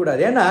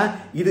இருக்கக்கூடாது. ஏன்னா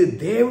இது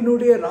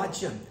தேவனுடைய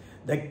ராஜ்யம்,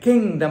 the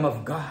kingdom of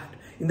God.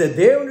 இந்த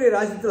தேவனுடைய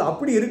ராஜ்யத்தில்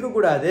அப்படி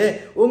இருக்கக்கூடாது.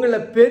 உங்களை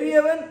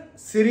பெரியவன்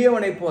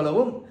சிறியவனை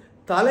போலவும்,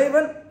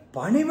 தலைவன்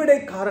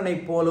பணிவிடைக்காரனை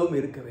போலவும்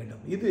இருக்க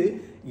வேண்டும். இது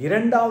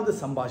இரண்டாவது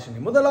சம்பாஷணை.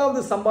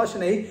 முதலாவது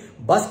சம்பாஷணை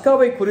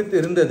பஸ்காவை குறித்து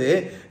இருந்தது.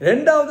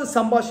 இரண்டாவது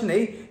சம்பாஷணை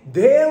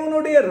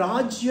தேவனுடைய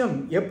ராஜ்யம்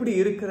எப்படி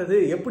இருக்கிறது,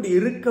 எப்படி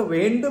இருக்க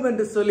வேண்டும்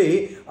என்று சொல்லி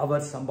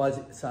அவர்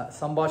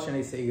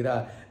சம்பாஷணை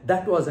செய்கிறார்.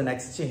 That was an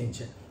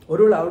exchange.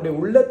 ஒருவேளை அவருடைய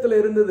உள்ளத்துல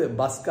இருந்தது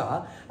பஸ்கா,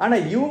 ஆனா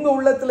இவங்க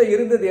உள்ளத்துல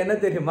இருந்தது என்ன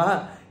தெரியுமா?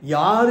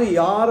 யாரு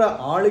யார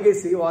ஆளுகை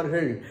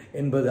செய்வார்கள்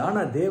என்பது.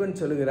 ஆனா தேவன்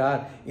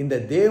சொல்லுகிறார்,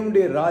 இந்த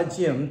தேவனுடைய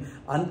ராஜ்யம்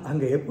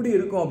அங்க எப்படி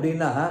இருக்கும்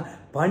அப்படின்னா,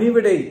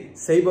 பணிவிடை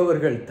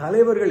செய்பவர்கள்,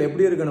 தலைவர்கள்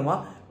எப்படி இருக்கணுமா?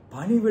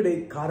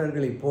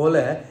 பணிவிடைக்காரர்களை போல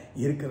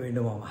இருக்க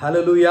வேண்டுமா.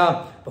 ஹல்லேலூயா.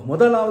 இப்ப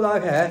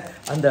முதலாவதாக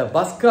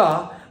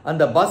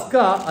அந்த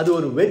பஸ்கா அது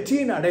ஒரு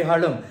வெற்றியின்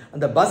அடையாளம்.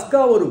 அந்த பஸ்கா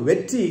ஒரு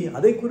வெற்றி,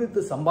 அதை குறித்து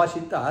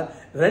சம்பாஷித்தார்.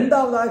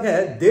 இரண்டாவதாக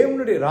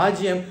தேவனுடைய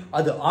ராஜ்யம்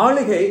அது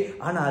ஆளுகை.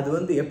 ஆனா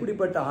அது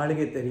எப்படிப்பட்ட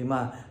ஆளுகை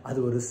தெரியுமா? அது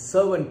ஒரு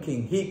servant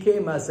king. He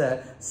came as a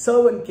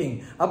servant king.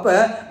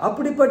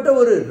 அப்படிப்பட்ட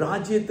ஒரு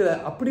ராஜ்யத்துல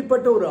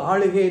அப்படிப்பட்ட ஒரு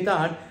ஆளுகையை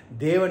தான்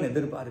தேவன்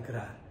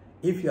எதிர்பார்க்கிறார்.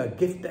 If you are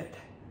gifted,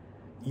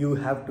 you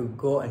have to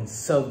go and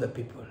serve the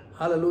people.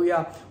 Hallelujah.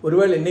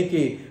 ஒருவேளை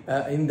இன்னைக்கு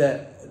இந்த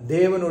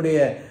தேவனுடைய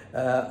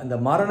அந்த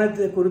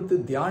மரணத்தை குறித்து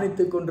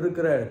தியானித்து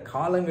கொண்டிருக்கிற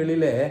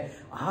காலங்களிலே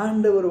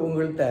ஆண்டவர்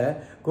உங்கள்கிட்ட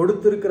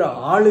கொடுத்திருக்கிற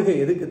ஆளுகை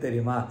எதுக்கு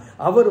தெரியுமா?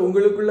 அவர்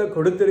உங்களுக்குள்ள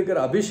கொடுத்திருக்கிற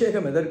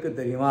அபிஷேகம் எதற்கு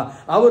தெரியுமா?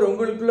 அவர்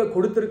உங்களுக்குள்ள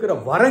கொடுத்திருக்கிற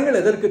வரங்கள்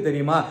எதற்கு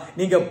தெரியுமா?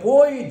 நீங்க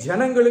போய்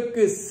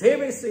ஜனங்களுக்கு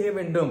சேவை செய்ய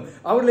வேண்டும்,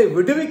 அவர்களை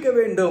விடுவிக்க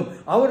வேண்டும்,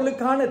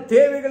 அவர்களுக்கான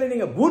தேவைகளை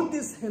நீங்க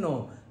பூர்த்தி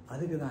செய்யணும்.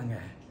 அதுக்கு தாங்க.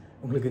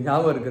 உங்களுக்கு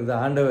ஞாபகம் இருக்கிறது,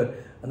 ஆண்டவர்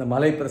அந்த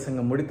மலை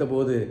பிரசங்கம் முடித்த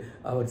போது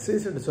அவர்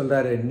சீசர்ட்டு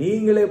சொல்றாரு,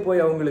 நீங்களே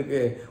போய் அவங்களுக்கு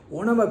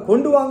உணவை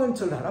கொண்டு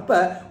வாங்கன்னு சொல்றாரு. அப்ப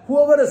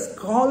whoever is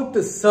called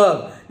to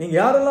serve, நீங்க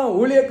யாரெல்லாம்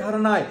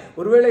ஊழியக்காரனாய்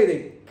ஒருவேளை இதை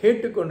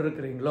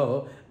கேட்டுக்கொண்டிருக்கிறீங்களோ,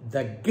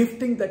 the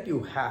gifting that you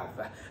have,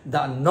 the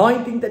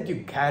anointing that you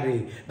carry,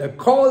 the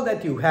call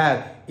that you have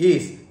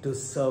is to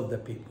serve the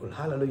people.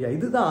 Hallelujah.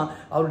 இதுதான்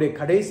அவருடைய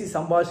கடைசி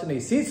சம்பாஷணை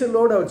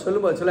சீசரோடு அவர்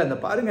சொல்ல அந்த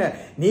பாருங்க,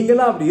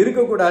 நீங்களாம் அப்படி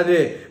இருக்கக்கூடாது.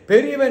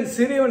 பெரியவன்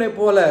சிறியவனை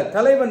போல,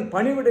 தலைவன்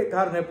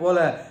பணிவிடைக்காரனை போல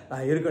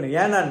நான் இருக்கணும்.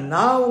 ஏன்னா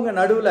நான் உங்க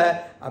நடுவில்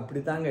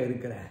அப்படித்தாங்க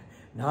இருக்கிறேன்.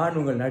 நான்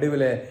உங்கள்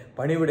நடுவில்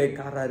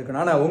பணிவிடைக்காரராக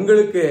இருக்கணும். ஆனால்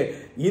உங்களுக்கு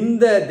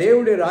இந்த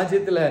தேவனுடைய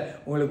ராஜ்யத்தில்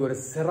உங்களுக்கு ஒரு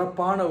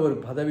சிறப்பான ஒரு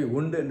பதவி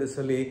உண்டு என்று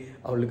சொல்லி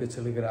அவர்களுக்கு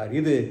சொல்லுகிறார்.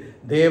 இது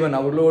தேவன்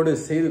அவர்களோடு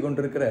செய்து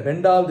கொண்டிருக்கிற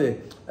இரண்டாவது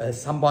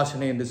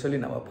சம்பாஷணை என்று சொல்லி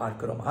நம்ம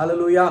பார்க்கிறோம்.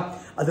 ஹல்லேலூயா.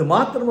 அது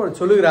மாத்திரம் அவர்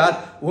சொல்லுகிறார்,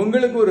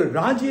 உங்களுக்கு ஒரு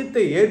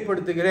ராஜ்யத்தை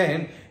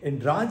ஏற்படுத்துகிறேன்,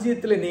 என்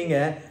ராஜ்யத்தில் நீங்க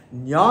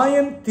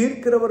நியாயம்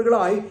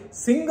தீர்க்கிறவர்களாய்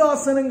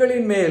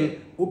சிங்காசனங்களின் மேல்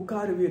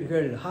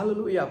உட்காருவீர்கள்.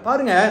 ஹல்லேலூயா.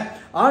 பாருங்க,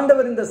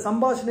 ஆண்டவர் இந்த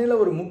சம்பாஷணையில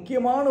ஒரு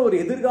முக்கியமான ஒரு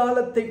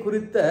எதிர்காலத்தை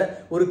குறித்த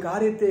ஒரு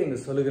காரியத்தை இங்க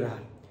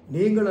சொல்லுகிறார்.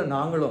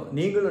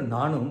 நீங்களும்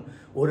நானும்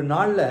ஒரு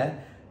நாள்ல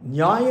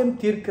நியாயம்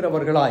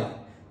தீர்க்கிறவர்களாய்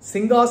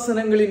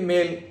சிங்காசனங்களின்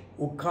மேல்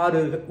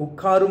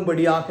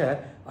உட்காரும்படியாக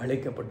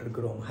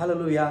அழைக்கப்பட்டிருக்கிறோம்.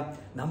 ஹல்லேலூயா.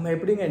 நம்ம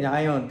எப்படிங்க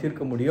நியாயம்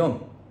தீர்க்க முடியும்?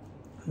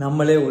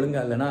 நம்மளே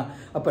ஒழுங்கா இல்லைனா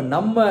அப்ப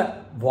நம்ம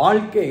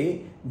வாழ்க்கை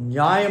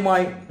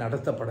நியாயமாய்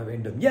நடத்தப்பட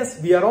வேண்டும். S,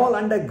 we are all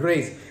under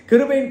grace.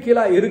 கிருபையின்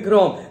கீழா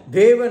இருக்கிறோம்.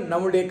 தேவன்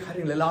நம்முடைய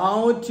காரியங்கள்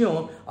எல்லாவற்றையும்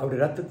அவருடைய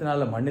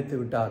ரத்தத்தினால மன்னித்து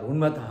விட்டார்.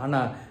 உண்மைதான்.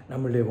 ஆனா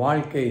நம்மளுடைய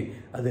வாழ்க்கை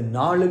அது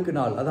நாளுக்கு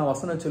நாள், அதான்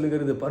வசனம்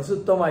சொல்லுகிறது,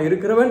 பரிசுத்தமாய்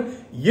இருக்கிறவன்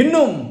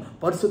இன்னும்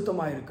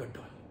பரிசுத்தமாய்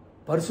இருக்கட்டும்,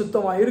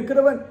 பரிசுத்தமாய்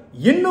இருக்கிறவன்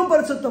இன்னும்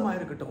பரிசுத்தமாய்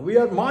இருக்கட்டும். We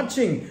are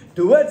marching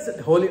towards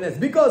holiness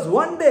because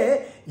one day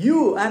you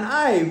and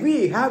we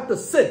have to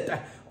sit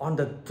on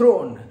the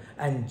throne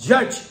and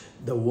judge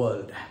the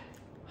world.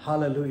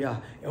 Hallelujah.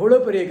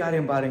 எவ்வளவு பெரிய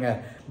காரியம் பாருங்க.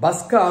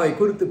 பஸ்காவை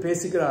குறித்து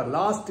பேசுகிறார்.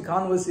 லாஸ்ட்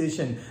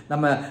கான்வர்சேஷன்,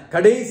 நம்ம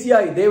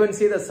கடைசியாய் தேவன்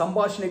செய்த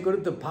சம்பாஷணை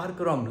குறித்து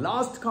பார்க்கிறோம்.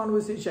 லாஸ்ட்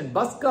கான்வர்சேஷன்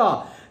பஸ்கா.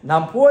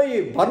 நான் போய்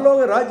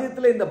பரலோக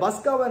ராஜ்யத்தில் இந்த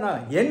பஸ்காவை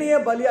நான் என்னையே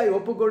பலியாய்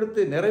ஒப்பு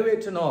கொடுத்து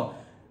நிறைவேற்றணும்.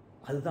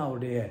 அதுதான்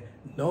அவருடைய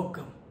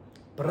நோக்கம்,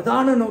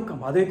 பிரதான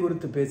நோக்கம். அதை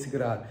குறித்து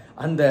பேசுகிறார்.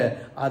 அந்த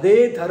அதே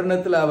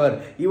தருணத்தில் அவர்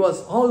he was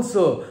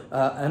also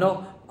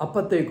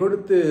அப்பத்தை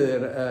கொடுத்து,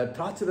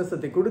 திராட்சை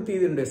ரசத்தை கொடுத்து,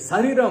 இது என்னுடைய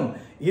சரீரம்,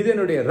 இது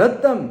என்னுடைய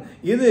ரத்தம்,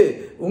 இது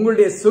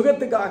உங்களுடைய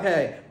சுகத்துக்காக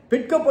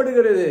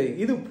பிற்கப்படுகிறது,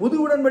 இது புது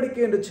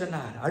உடன்படிக்கை என்று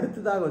சொன்னார்.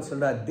 அடுத்ததாக அவர்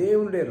சொல்றார்,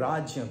 தேவனுடைய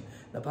ராஜ்யம்.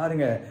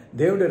 பாருங்க,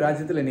 தேவனுடைய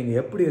ராஜ்யத்தில் நீங்க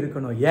எப்படி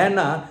இருக்கணும்?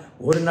 ஏன்னா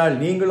ஒரு நாள்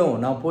நீங்களும்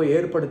நான் போய்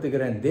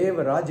ஏற்படுத்துகிறேன்,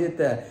 தேவ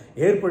ராஜ்யத்தை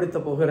ஏற்படுத்த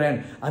போகிறேன்.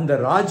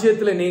 அந்த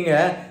ராஜ்யத்தில் நீங்க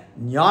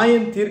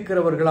நியாயம்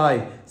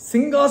தீர்க்கிறவர்களாய்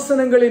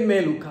சிங்காசனங்களின்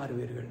மேல்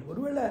உட்காருவீர்கள்.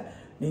 ஒருவேளை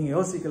நீங்க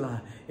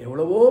யோசிக்கலாம்,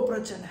 எவ்வளவோ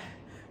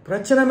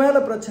பிரச்சனை மேல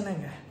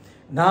பிரச்சனைங்க,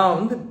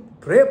 நான்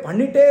ப்ரே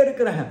பண்ணிட்டே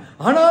இருக்கிறேன்,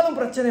 ஆனாலும்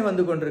பிரச்சனை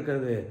வந்து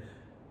கொண்டிருக்கிறது.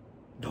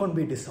 Don't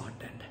be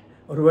டிஸ்ஹார்ட்டன்ட்.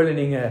 ஒருவேளை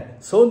நீங்க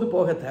சோர்ந்து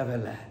போக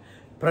தேவையில்லை.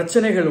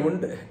 பிரச்சனைகள்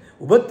உண்டு,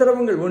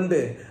 உபத்திரவங்கள் உண்டு,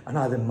 ஆனா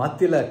அதன்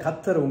மத்தியில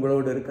கர்த்தர்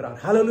உங்களோடு இருக்கிறார்.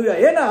 ஹல்லேலூயா.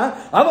 ஏன்னா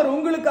அவர்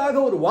உங்களுக்காக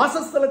ஒரு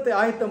வாசஸ்தலத்தை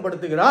ஆயத்தம்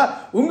படுத்துகிறார்,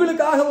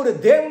 உங்களுக்காக ஒரு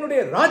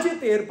தேவனுடைய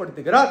ராஜ்யத்தை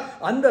ஏற்படுத்துகிறார்.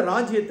 அந்த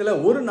ராஜ்யத்துல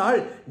ஒரு நாள்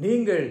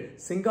நீங்கள்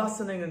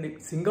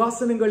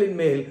சிங்காசனங்களின்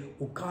மேல்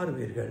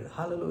உட்காருவீர்கள்.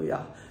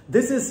 ஹல்லேலூயா.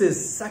 This is his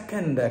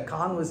second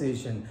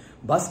conversation.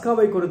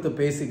 பஸ்காவை குறித்து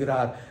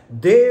பேசுகிறார்,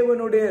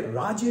 தேவனுடைய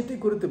ராஜ்யத்தை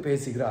குறித்து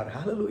பேசுகிறார்.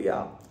 ஹல்லேலூயா.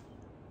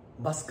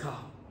 பஸ்கா,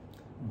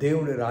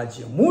 தேவனுடைய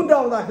ராஜ்யம்.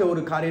 மூன்றாவதாக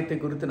ஒரு காரியத்தை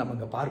குறித்து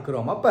நம்ம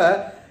பார்க்கிறோம். அப்ப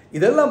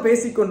இதெல்லாம்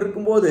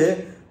பேசிக்கொண்டிருக்கும் போது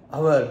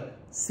அவர்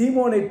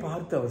சீமோனை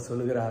பார்த்து அவர்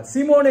சொல்லுகிறார்,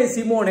 சீமோனே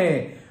சீமோனே,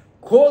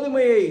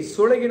 கோதுமையை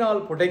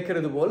சுளகினால்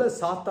புடைக்கிறது போல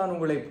சாத்தான்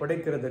உங்களை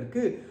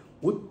புடைக்கிறதற்கு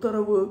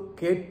உத்தரவு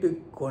கேட்டு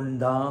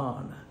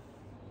கொண்டான்.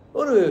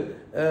 ஒரு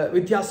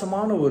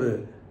வித்தியாசமான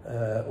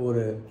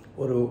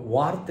ஒரு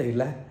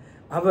வார்த்தையில்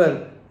அவர்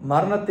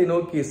மரணத்தை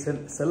நோக்கி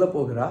செல்ல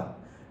போகிறார்.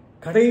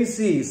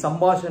 கடைசி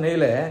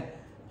சம்பாஷணையில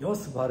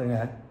யோசித்து பாருங்க.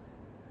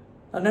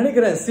 நான்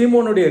நினைக்கிறேன்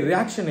சீமோனுடைய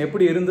ரியாக்ஷன்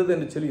எப்படி இருந்தது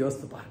என்று சொல்லி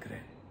யோசித்து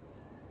பார்க்கிறேன்.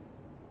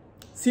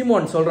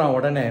 சீமோன் சொல்றான்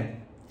உடனே,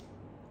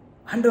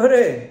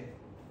 ஆண்டவரே,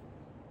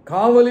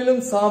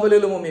 காவலிலும்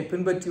சாவலிலும் உம்மை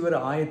பின்பற்றி வர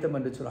ஆயத்தம்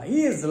என்று சொல்றான்.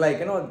 He is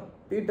like,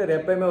 பீட்டர்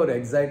எப்பயுமே ஒரு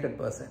எக்ஸைட்டட்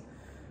பர்சன்.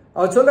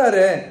 அவர்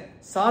சொல்றாரு,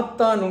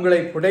 சாத்தான் உங்களை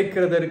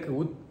புடைக்கிறதற்கு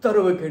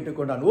உத்தரவு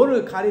கேட்டுக்கொண்டான். ஒரு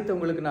காரியத்தை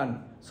உங்களுக்கு நான்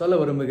சொல்ல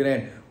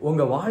விரும்புகிறேன்.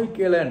 உங்க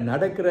வாழ்க்கையில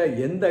நடக்கிற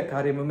எந்த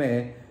காரியமுமே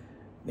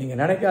நீங்கள்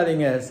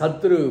நினைக்காதீங்க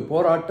சத்ரு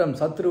போராட்டம்,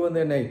 சத்ரு வந்து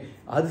என்னை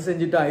அது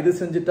செஞ்சுட்டான் இது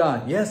செஞ்சுட்டான்.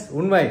 எஸ்,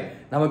 உண்மை,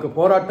 நமக்கு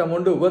போராட்டம்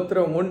உண்டு,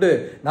 உபத்திரவம் உண்டு,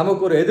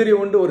 நமக்கு ஒரு எதிரி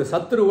உண்டு, ஒரு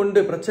சத்ரு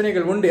உண்டு,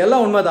 பிரச்சனைகள் உண்டு,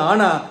 எல்லாம் உண்மைதான்.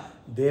 ஆனால்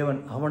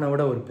தேவன் அவனை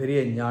விட ஒரு பெரிய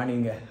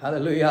ஞானிங்க.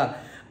 ஹல்லேலூயா.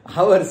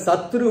 அவர்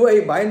சத்ருவை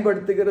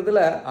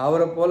பயன்படுத்துகிறதுல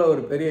அவரை போல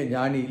ஒரு பெரிய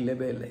ஞானி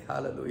இல்லவே இல்லை.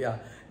 ஹல்லேலூயா.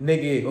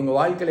 இன்னைக்கு உங்கள்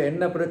வாழ்க்கையில்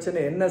என்ன பிரச்சனை,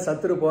 என்ன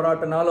சத்ரு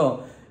போராட்டினாலும்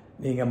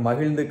நீங்கள்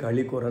மகிழ்ந்து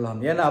களி கூறலாம்.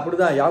 ஏன்னா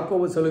அப்படிதான்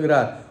யாக்கோபு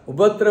சொல்லுகிறார்,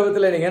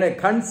 உபத்திரவத்தில் நீங்கள்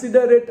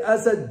consider it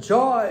as a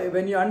joy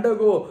when you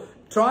undergo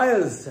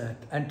trials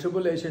and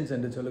tribulations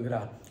என்று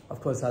சொல்லுகிறார்.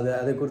 அஃப்கோர்ஸ்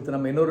அதை குறித்து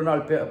நம்ம இன்னொரு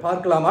நாள்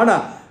பார்க்கலாம்.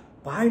 ஆனால்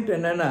பாயிண்ட்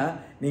என்னன்னா,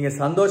 நீங்கள்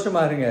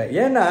சந்தோஷமா இருங்க.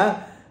 ஏன்னா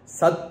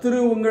சத்ரு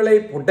உங்களை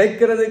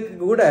புடைக்கிறதுக்கு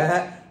கூட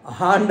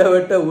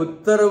ஆண்டவர்கிட்ட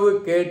உத்தரவு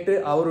கேட்டு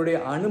அவருடைய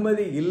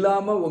அனுமதி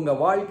இல்லாம உங்க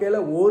வாழ்க்கையில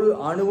ஒரு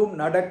அணுவும்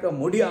நடக்க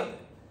முடியாது.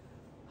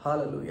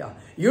 Hallelujah.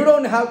 You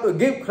don't have to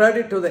give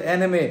credit to the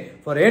enemy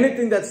for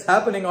anything that's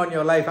happening on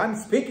your life. I'm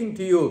speaking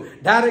to you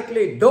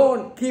directly.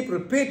 Don't keep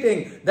repeating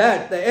that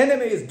the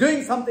enemy is doing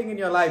something in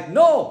your life.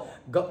 No,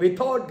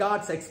 without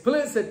God's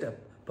explicit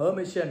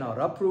permission or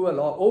approval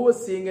or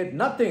overseeing it,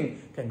 nothing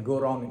can go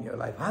wrong in your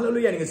life.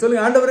 Hallelujah. நீங்க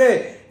சொல்லுங்க, ஆண்டவரே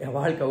என்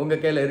வாழ்க்கை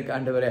உங்க கையில இருக்கு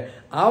ஆண்டவரே.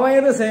 அவன்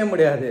எதுவும் செய்ய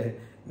முடியாது,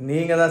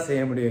 நீங்க தான்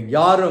செய்ய முடியும்.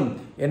 யாரும்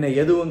என்னை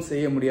எதுவும்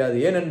செய்ய முடியாது.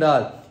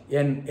 ஏனென்றால்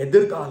என்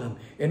எதிர்காலம்,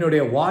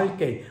 என்னுடைய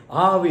வாழ்க்கை,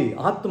 ஆவி,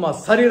 ஆத்மா,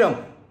 சரீரம்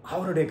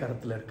அவருடைய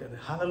கருத்தில் இருக்குது.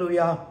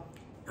 ஹல்லேலூயா.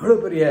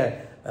 எவ்வளவு பெரிய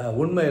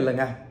உண்மை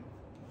இல்லைங்க.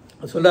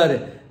 சொல்றாரு,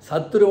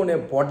 சத்துருவனை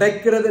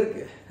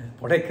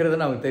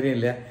புடைக்கிறதுன்னு அவங்களுக்கு தெரியும்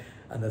இல்லையா?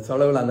 அந்த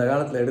சொலவில் அந்த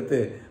காலத்தில் எடுத்து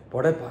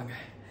புடைப்பாங்க.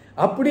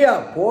 அப்படியா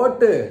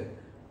போட்டு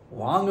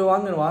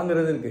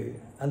வாங்குறதுக்கு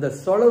அந்த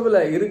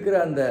சொலவில் இருக்கிற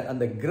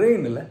அந்த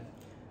கிரெயினில்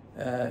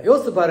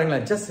யோசித்து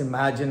பாருங்களேன். ஜஸ்ட்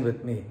இமேஜின்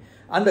வித் மீ,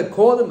 அந்த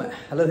கோதுமை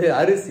அல்லது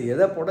அரிசி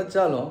எதை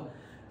புடைச்சாலும்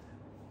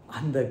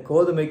அந்த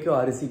கோதுமைக்கோ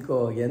அரிசிக்கோ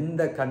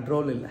எந்த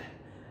கண்ட்ரோல் இல்லை.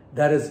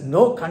 there is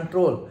no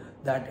control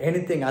that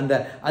anything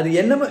அது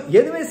என்ன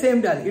எதுவுமே செய்ய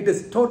முடியாது. it is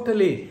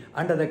totally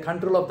under the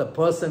control of the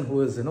person who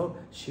is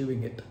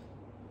chewing it.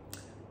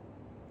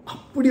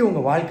 அப்படி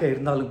உங்க வாழ்க்கை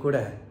இருந்தாலும் கூட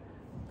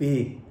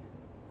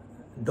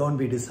don't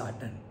be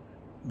disheartened,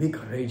 be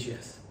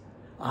courageous.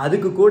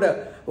 அதுக்கு கூட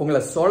உங்களை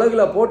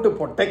சொலகுல போட்டு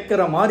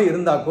பொட்டைக்கிற மாதிரி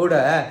இருந்தா கூட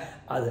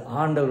அது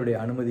ஆண்டவருடைய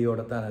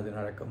அனுமதியோட தான் அது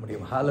நடக்க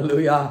முடியும்.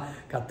 ஹல்லேலூயா.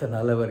 கர்த்தர்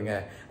நல்லவருங்க.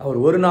 அவர்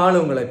ஒரு நாள்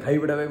உங்களை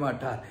கைவிடவே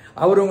மாட்டார்.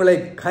 அவர் உங்களை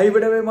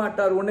கைவிடவே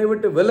மாட்டார். உன்னை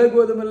விட்டு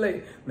விலகுவதும் இல்லை,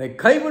 உன்னை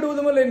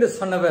கைவிடுவதும் இல்லை என்று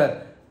சொன்னவர்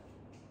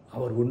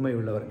அவர் உண்மை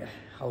உள்ளவருங்க.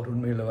 அவர்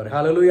உண்மை உள்ளவர்.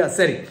 ஹல்லேலூயா.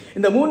 சரி,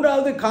 இந்த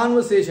மூன்றாவது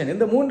கான்வர்சேஷன்,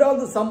 இந்த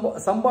மூன்றாவது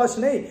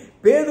சம்பாஷணை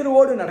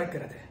பேதுருவோடு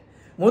நடக்கிறது.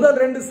 முதல்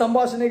 2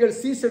 சம்பாஷணைகள்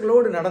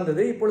சீஷர்களோடு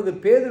நடந்தது. இப்பொழுது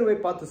பேதுருவை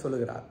பார்த்து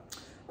சொல்லுகிறார்.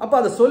 அப்ப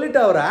அதை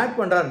சொல்லிட்டு அவர் ஆட்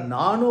பண்றார்,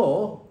 நானும்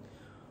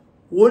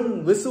உன்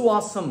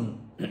விசுவாசம்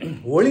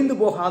ஒளிந்து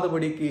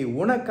போகாதபடிக்கு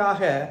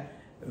உனக்காக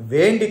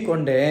வேண்டிக்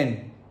கொண்டேன்.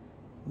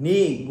 நீ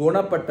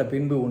குணப்பட்ட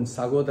பின்பு உன்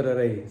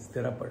சகோதரரை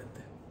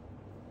ஸ்திரப்படுத்து.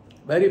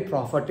 Very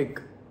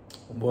prophetic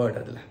word.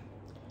 அதில்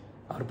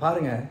அவர்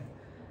பாருங்க,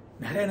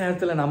 நிறைய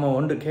நேரத்தில் நம்ம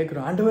ஒன்று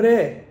கேட்குறோம், ஆண்டவரே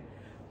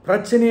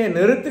பிரச்சனையை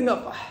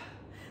நிறுத்துங்கப்பா,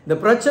 இந்த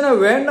பிரச்சனை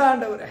வேண்டாம்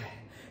ஆண்டவரே,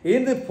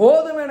 இது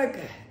போதும்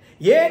எனக்கு,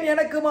 ஏன்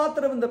எனக்கு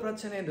மாத்திரம் இந்த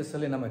பிரச்சனை என்று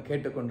சொல்லி நம்ம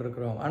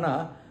கேட்டுக்கொண்டிருக்கிறோம்.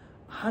 ஆனால்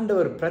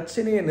ஆண்டவர்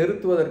பிரச்சனையை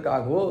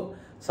நிறுத்துவதற்காகவோ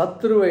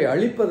சத்ருவை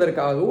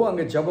அழிப்பதற்காகவோ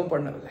அங்கே ஜெபம்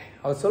பண்ணவில்லை.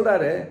 அவர்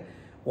சொல்றாரு,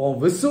 உன்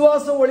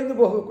விசுவாசம் ஒளிந்து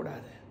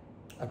போகக்கூடாது.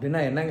 அப்படின்னா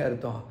என்னங்க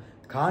அர்த்தம்?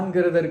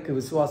 காண்கிறதற்கு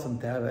விசுவாசம்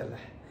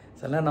தேவையில்லை.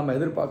 சில நம்ம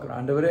எதிர்பார்க்கிறோம்,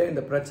 ஆண்டவரே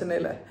இந்த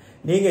பிரச்சனையில்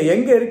நீங்க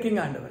எங்க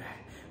இருக்கீங்க ஆண்டவரே,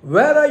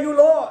 where are you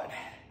Lord,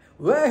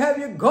 where have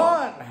you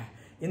gone?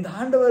 இந்த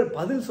ஆண்டவர்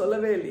பதில்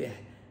சொல்லவே இல்லையே.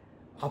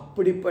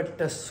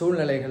 அப்படிப்பட்ட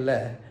சூழ்நிலைகளில்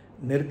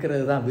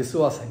நிற்கிறது தான்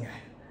விசுவாசங்க.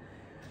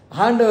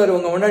 ஆண்டவர்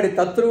உங்க முன்னாடி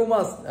தத்ரூபமா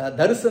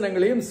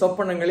தரிசனங்களையும்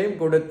சொப்பனங்களையும்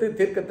கொடுத்து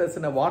தீர்க்க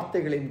தரிசன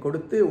வார்த்தைகளையும்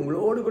கொடுத்து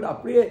உங்களோடு கூட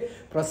அப்படியே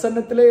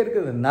பிரசன்னத்திலே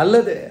இருக்குது.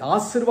 நல்லது,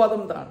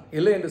 ஆசீர்வாதம் தான்,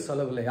 இல்லை என்று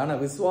சொல்லவில்லை.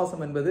 ஆனால்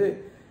விசுவாசம் என்பது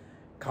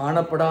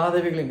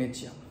காணப்படாதவைகளின்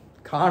நிச்சயம்,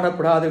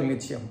 காணப்படாதவைகள்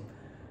நிச்சயம்.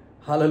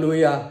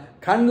 ஹல்லேலூயா.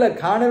 கண்ணில்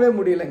காணவே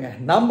முடியலைங்க,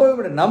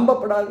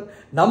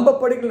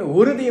 நம்பப்படுகிற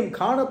உறுதியும்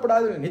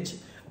காணப்படாத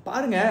நிச்சயம்.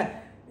 பாருங்க,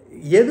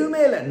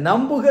 எதுவுமே இல்லை,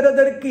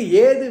 நம்புகிறதற்கு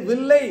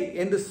ஏதுவில்லை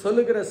என்று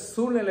சொல்லுகிற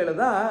சூழ்நிலையில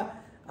தான்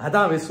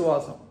அதான்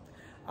விசுவாசம்.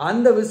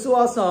 அந்த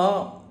விசுவாசம்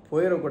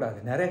போயிடக்கூடாது.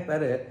 நிறைய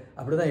பேர்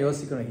அப்படிதான்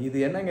யோசிக்கணும், இது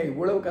என்னங்க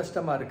இவ்வளவு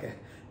கஷ்டமா இருக்கு,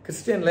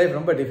 கிறிஸ்டியன் லைஃப்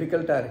ரொம்ப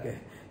டிஃபிகல்ட்டா இருக்கு,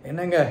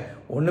 என்னங்க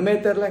ஒண்ணுமே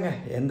தெரிலங்க,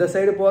 எந்த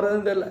சைடு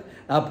போறதுன்னு தெரியல,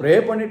 நான் ப்ரே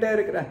பண்ணிட்டே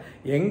இருக்கிறேன்,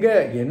 எங்க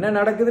என்ன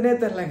நடக்குதுன்னே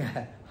தெரிலங்க.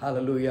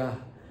 ஹல்லேலூயா.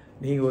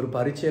 நீங்க ஒரு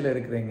பரீட்சையில்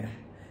இருக்கிறீங்க.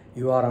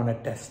 You are on a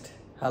test.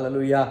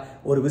 ஹல்லேலூயா.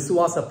 ஒரு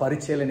விசுவாச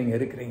பரீட்சையில் நீங்க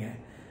இருக்கிறீங்க.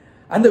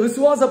 அந்த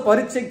விசுவாச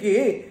பரீட்சைக்கு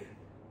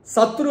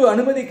சத்ரு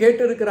அனுமதி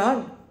கேட்டு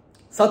இருக்கிறான்.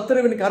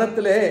 சத்ருவின்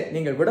கரத்திலே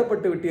நீங்கள்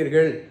விடப்பட்டு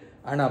விட்டீர்கள்.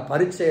 ஆனா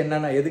பரீட்சை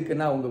என்னன்னா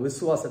எதுக்குன்னா உங்க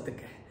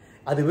விசுவாசத்துக்கு.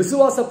 அது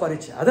விசுவாச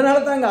பரீட்சை.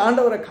 அதனால தான்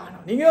ஆண்டவரை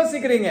காணோம். நீங்க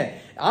யோசிக்கிறீங்க,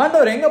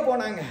 ஆண்டவர் எங்க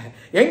போனாங்க,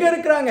 எங்க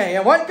இருக்கிறாங்க,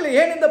 என் வாழ்க்கையில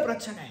ஏன் இந்த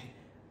பிரச்சனை?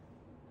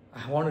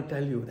 I want to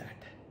tell you that.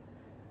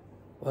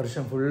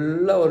 வருஷம்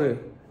ஃபுல்லா ஒரு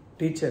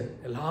டீச்சர்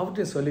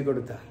எல்லாவற்றையும் சொல்லி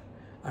கொடுத்தார்.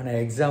 ஆனா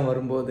எக்ஸாம்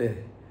வரும்போது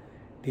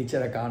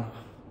டீச்சரை காணோம்,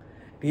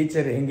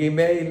 டீச்சர்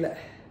எங்கேயுமே இல்லை.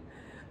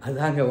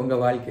 அதாங்க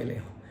உங்கள்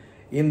வாழ்க்கையிலையும்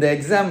இந்த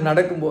எக்ஸாம்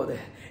நடக்கும்போது,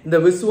 இந்த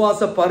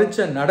விசுவாச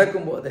பரீட்சை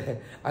நடக்கும்போது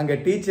அங்கே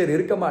டீச்சர்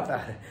இருக்க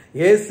மாட்டார்.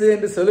 இயேசு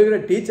என்று சொல்லுகிற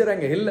டீச்சர்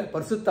அங்கே இல்லை,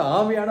 பரிசுத்த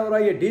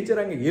ஆவியானவராகிய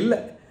டீச்சர் அங்கே இல்லை.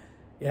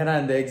 ஏன்னா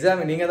இந்த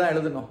எக்ஸாமை நீங்கள் தான்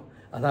எழுதணும்.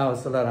 அதான்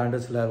அவர் சொல்கிறார்,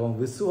 ஆண்டவர் சொல்கிறார், உன்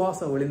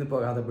விசுவாசம் ஒளிந்து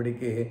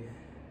போகாதபடிக்கு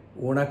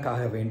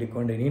உனக்காக வேண்டிக்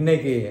கொண்டேன்.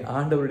 இன்னைக்கு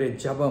ஆண்டவருடைய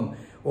ஜெபம்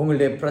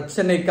உங்களுடைய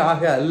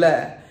பிரச்சனைக்காக அல்ல.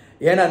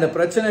 ஏன்னா அந்த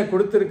பிரச்சனை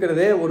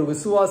கொடுத்திருக்கிறதே ஒரு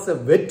விசுவாச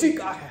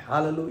வெற்றிக்காக.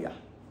 ஹல்லேலூயா.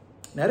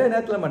 நிறைய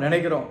நேரத்தில் நம்ம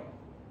நினைக்கிறோம்,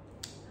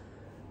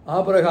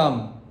 ஆபிரகாம்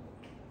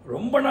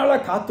ரொம்ப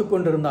நாளாக காத்து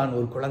கொண்டிருந்தான்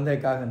ஒரு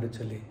குழந்தைக்காக என்று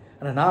சொல்லி.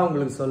 ஆனால் நான்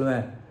உங்களுக்கு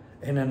சொல்லுவேன்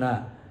என்னன்னா,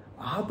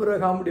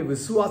 ஆபிரகாமுடைய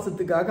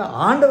விசுவாசத்துக்காக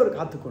ஆண்டவர்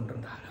காத்து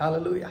கொண்டிருந்தார்.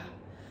 ஹல்லேலூயா,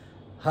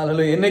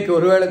 ஹல்லேலூயா. இன்னைக்கு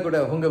ஒருவேளை கூட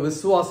உங்க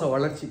விசுவாச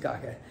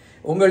வளர்ச்சிக்காக,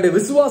 உங்களுடைய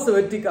விசுவாச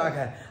வெற்றிக்காக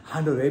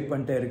ஆண்டவர் வெயிட்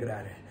பண்ணிட்டே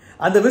இருக்கிறாரு.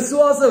 அந்த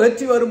விசுவாச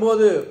வெற்றி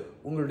வரும்போது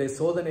உங்களுடைய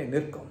சோதனை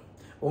நிற்கும்,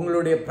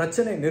 உங்களுடைய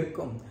பிரச்சனை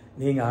நிற்கும்,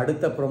 நீங்க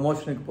அடுத்த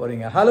ப்ரொமோஷனுக்கு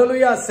போறீங்க.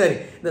 ஹல்லேலூயா. சரி,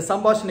 இந்த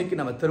சம்பாஷணைக்கு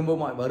நம்ம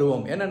திரும்பவும்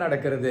வருவோம். என்ன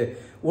நடக்கிறது?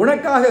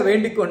 உனக்காக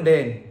வேண்டிக்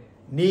கொண்டேன்,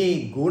 நீ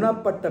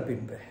குணப்பட்ட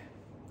பின்பு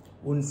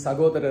உன்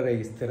சகோதரரை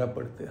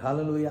ஸ்திரப்படுத்து.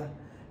 ஹல்லேலூயா.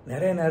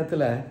 நிறைய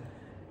நேரத்தில்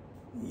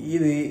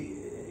இது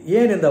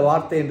ஏன் இந்த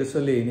வார்த்தை என்று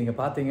சொல்லி நீங்க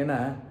பார்த்தீங்கன்னா,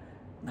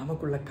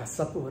 நமக்குள்ள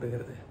கசப்பு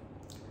வருகிறது,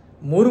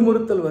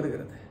 முறுமுறுத்தல்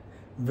வருகிறது,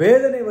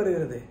 வேதனை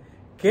வருகிறது,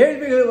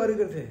 கேள்விகள்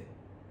வருகிறது.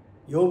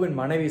 யோபின்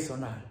மனைவி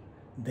சொன்னாள்,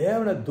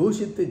 தேவனை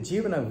தூஷித்து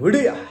ஜீவனை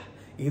விடுயா,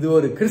 இது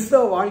ஒரு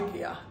கிறிஸ்தவ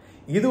வாழ்க்கையா,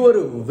 இது ஒரு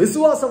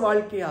விசுவாச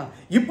வாழ்க்கையா,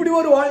 இப்படி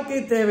ஒரு வாழ்க்கை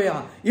தேவையா,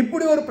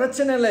 இப்படி ஒரு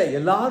பிரச்சனை இல்லை,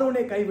 எல்லாரும்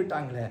உன்னை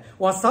கைவிட்டாங்களே,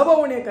 உன் சபை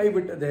உன்னை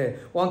கைவிட்டது,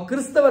 உன்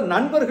கிறிஸ்தவ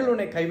நண்பர்கள்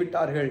உன்னை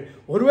கைவிட்டார்கள்,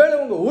 ஒருவேளை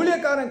உங்க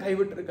ஊழியக்காரன்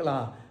கைவிட்டு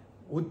இருக்கலாம்,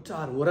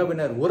 உற்றார்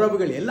உறவினர்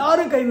உறவுகள்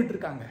எல்லாரும் கைவிட்டு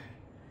இருக்காங்க.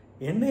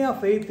 என்னையா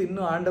ஃபெய்த்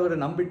இன்னும் ஆண்டவரை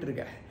நம்பிட்டு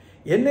இருக்க,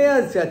 என்னையா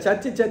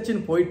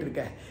சர்ச்சுன்னு போயிட்டு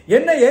இருக்க,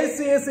 என்ன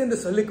ஏசு ஏசு என்று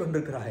சொல்லிக்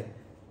கொண்டிருக்கிறாய்.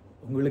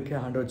 உங்களுக்கே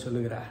ஆண்டவர்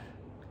சொல்லுகிறார்,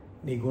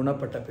 நீ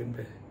குணப்பட்ட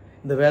பின்பு,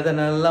 இந்த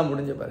வேதனை எல்லாம்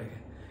முடிஞ்ச பிறகு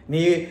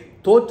நீ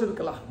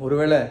தோற்றிருக்கலாம்.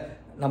 ஒருவேளை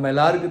நம்ம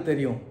எல்லாருக்கும்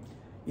தெரியும்,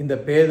 இந்த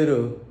பேதுரு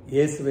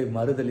இயேசுவை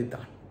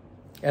மறுதலித்தான்.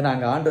 ஏன்னா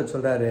அங்கே ஆண்டவர்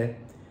சொல்றாரு,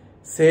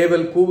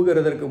 சேவல்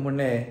கூவுகிறதற்கு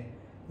முன்னே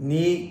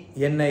நீ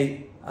என்னை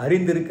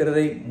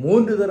அறிந்திருக்கிறதை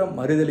 3 தரம்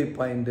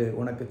மறுதலிப்பா என்று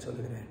உனக்கு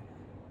சொல்லுகிறேன்.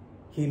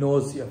 He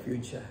knows your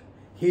future.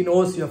 He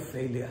knows your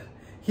failure.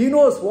 He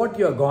knows what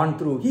you have gone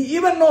through. He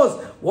even knows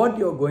what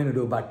you are going to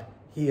do. But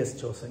He has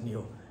chosen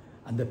you.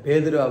 அந்த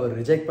பேதுரு அவர்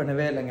ரிஜெக்ட்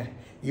பண்ணவே இல்லைங்க.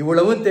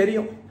 இவ்வளவும்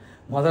தெரியும்.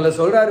 முதல்ல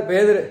சொல்றாரு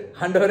பேதுரு,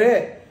 ஆண்டவரே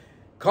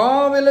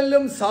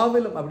காவலிலும்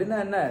சாவிலும், அப்படின்னா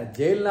என்ன,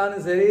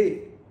 ஜெயில்னாலும் சரி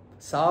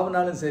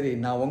சாவுனாலும் சரி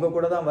நான் உங்க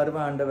கூட தான்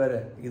வருவேன் ஆண்டவர்.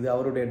 இது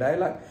அவருடைய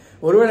டயலாக்.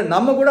 ஒருவேளை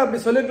நம்ம கூட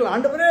அப்படி சொல்லிருக்கலாம்,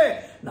 ஆண்டவரே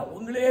நான்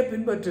உங்களையே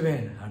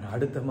பின்பற்றுவேன். ஆனால்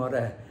அடுத்த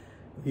முறை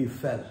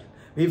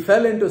we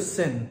fell into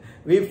sin,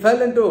 we fell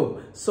into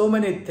so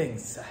many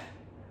things.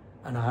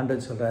 ஆனால்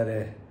ஆண்டவர் சொல்றாரு,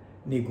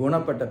 நீ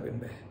குணப்பட்ட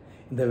பின்பு,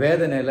 இந்த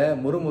வேதனையில,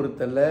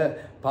 முறுமுறுத்தல்ல,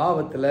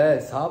 பாவத்துல,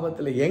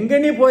 சாபத்துல எங்க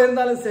நீ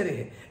போயிருந்தாலும் சரி,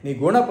 நீ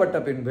குணப்பட்ட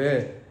பின்பு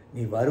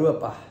நீ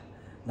வருவப்பா,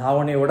 நான்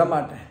உன்னை விட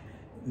மாட்டேன்,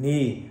 நீ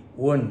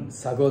உன்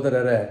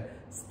சகோதரரை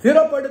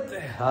ஸ்திரப்படுத்து.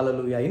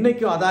 ஹல்லேலூயா.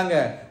 இன்னைக்கும் அதாங்க.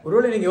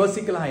 ஒருவேளை நீங்க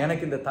யோசிக்கலாம்,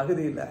 எனக்கு இந்த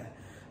தகுதி இல்லை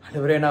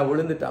ஆண்டவரே, நான்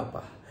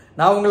விழுந்துட்டான்ப்பா,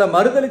 நான் உங்களை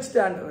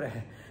மறுதலிச்சுட்டேன் ஆண்டவரே,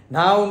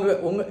 நான்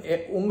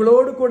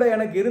உங்களோடு கூட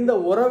எனக்கு இருந்த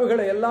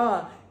உறவுகளை எல்லாம்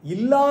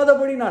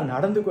இல்லாதபடி நான்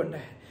நடந்து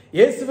கொண்டேன்,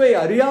 இயேசுவை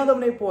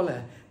அறியாதவனை போல,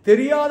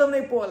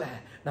 தெரியாதவனை போல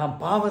நான்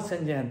பாவம்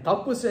செஞ்சேன்,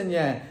 தப்பு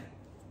செஞ்சேன்,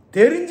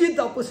 தெரிஞ்சு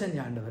தப்பு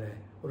செஞ்சேன் ஆண்டவரே.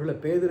 ஒருவேளை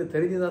பேதுரு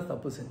தெரிஞ்சுதான்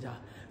தப்பு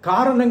செஞ்சான்,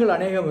 காரணங்கள்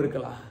அநேகம்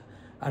இருக்கலாம்.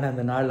 ஆனால்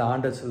அந்த நாளில்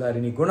ஆண்டவர் சொல்றாரு,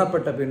 நீ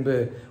குணப்பட்ட பின்பு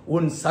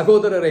உன்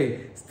சகோதரரை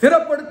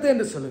ஸ்திரப்படுத்து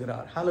என்று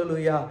சொல்லுகிறார்.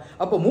 ஹல்லேலூயா.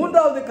 அப்போ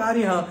 3வது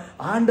காரியம்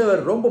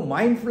ஆண்டவர் ரொம்ப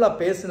மைண்ட்ஃபுல்லா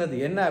பேசினது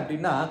என்ன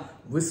அப்படின்னா,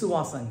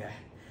 விசுவாசங்க.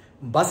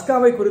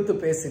 பஸ்காவை குறித்து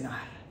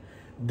பேசினார்,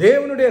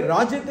 தேவனுடைய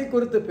ராஜ்யத்தை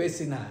குறித்து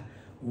பேசினார்,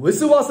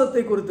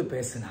 விசுவாசத்தை குறித்து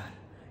பேசினார்.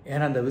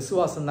 ஏன்னா அந்த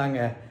விசுவாசம் தாங்க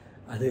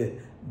அது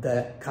த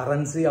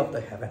கரன்சி ஆஃப் த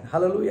ஹெவன்.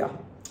 ஹல்லேலூயா.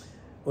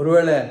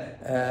 ஒருவேளை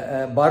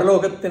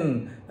பரலோகத்தின்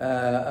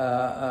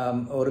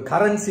ஒரு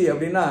கரன்சி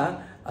அப்படின்னா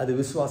அது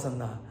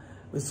விசுவாசம்தான்.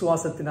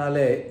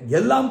 விசுவாசத்தினாலே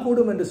எல்லாம்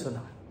கூடும் என்று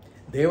சொன்னார்.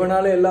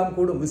 தேவனாலே எல்லாம்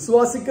கூடும்,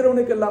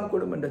 விசுவாசிக்கிறவனுக்கு எல்லாம்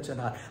கூடும் என்று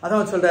சொன்னார்.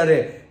 அதான் சொல்றாரு,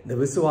 இந்த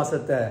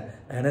விசுவாசத்தை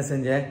என்ன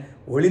செஞ்சேன்,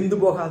 ஒளிந்து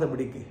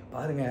போகாதபடிக்கு.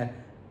 பாருங்க,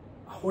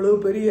 அவ்வளவு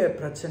பெரிய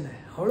பிரச்சனை,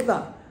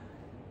 அவ்வளவுதான்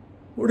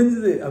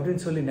முடிஞ்சது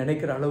அப்படின்னு சொல்லி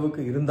நினைக்கிற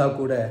அளவுக்கு இருந்தா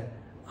கூட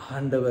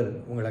ஆண்டவர்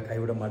உங்களை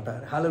கைவிட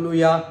மாட்டார்.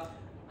 ஹல்லேலூயா,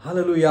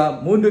 ஹல்லேலூயா.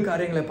 3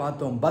 காரியங்களை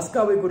பார்த்தோம்.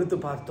 பஸ்காவை குறித்து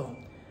பார்த்தோம்,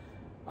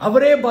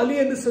 அவரே பலி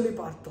என்று சொல்லி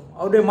பார்த்தோம்,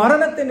 அவருடைய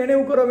மரணத்தை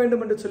நினைவு கூற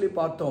வேண்டும் என்று சொல்லி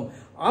பார்த்தோம்.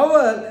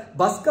 அவர்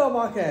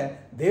பஸ்காவாக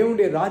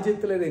தேவனுடைய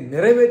ராஜ்யத்தில் இதை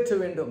நிறைவேற்ற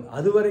வேண்டும்,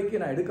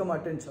 அதுவரைக்கும் நான் எடுக்க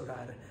மாட்டேன்னு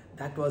சொல்றாரு.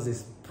 That was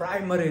is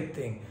primary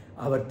thing.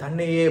 அவர்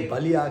தன்னையே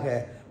பலியாக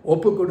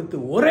ஒப்பு கொடுத்து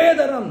ஒரே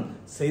தரம்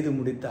செய்து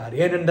முடித்தார்.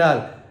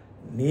 ஏனென்றால்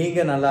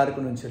நீங்க நல்லா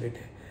இருக்கணும்னு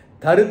சொல்லிட்டு,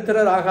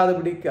 தரித்திரர்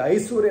ஆகாதபடிக்கு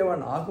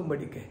ஐஸ்வர்யவான்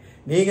ஆகும்படிக்கு,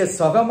 நீங்க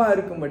சுகமா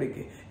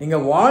இருக்கும்படிக்கு, நீங்க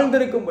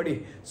வாழ்ந்திருக்கும்படி,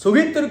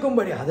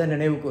 சுகித்திருக்கும்படி அதை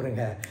நினைவு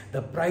கூறுங்க.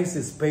 The price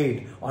is paid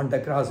on the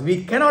cross. We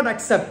cannot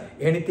accept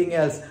anything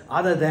else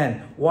other than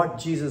what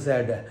Jesus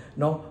had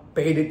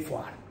paid it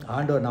for.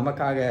 ஆண்டவர்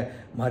நமக்காக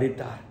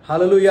மரித்தார்.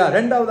 ஹல்லேலூயா.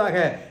 இரண்டாவதாக,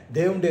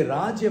 தேவனுடைய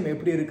ராஜ்யம்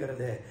எப்படி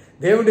இருக்கிறது,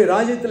 தேவனுடைய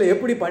ராஜ்யத்தில்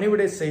எப்படி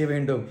பணிவிடை செய்ய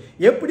வேண்டும்,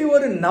 எப்படி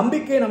ஒரு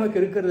நம்பிக்கை நமக்கு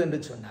இருக்கிறது என்று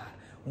சொன்னார்.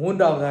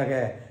 மூன்றாவதாக,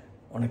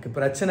 உனக்கு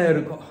பிரச்சனை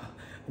இருக்கும்,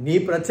 நீ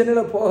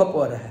பிரச்சனையில போக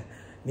போற,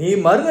 நீ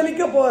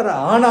மறுதலிக்க போற,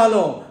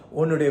 ஆனாலும்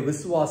உன்னுடைய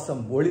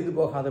விசுவாசம் ஒளிந்து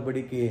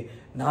போகாதபடிக்கு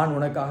நான்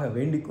உனக்காக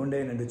வேண்டிக்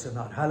கொண்டேன் என்று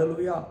சொன்னார்.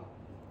 ஹல்லேலூயா.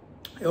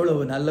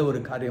 எவ்வளவு நல்ல ஒரு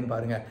காரியம்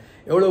பாருங்க.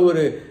 எவ்வளவு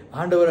ஒரு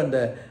ஆண்டவர் அந்த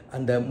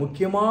அந்த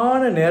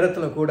முக்கியமான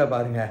நேரத்தில் கூட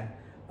பாருங்க,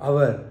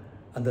 அவர்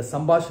அந்த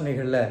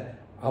சம்பாஷணைகளில்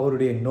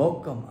அவருடைய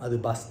நோக்கம் அது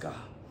பஸ்கா,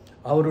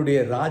 அவருடைய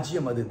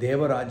ராஜ்யம் அது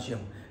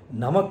தேவராஜ்யம்,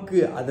 நமக்கு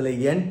அதில்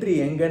என்ட்ரி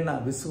எங்கன்னா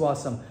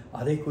விசுவாசம்,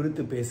 அதை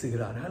குறித்து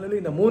பேசுகிறார். அதனால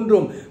இந்த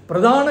மூன்றும்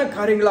பிரதான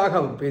காரியங்களாக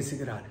அவர்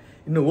பேசுகிறார்.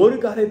 இன்னும் ஒரு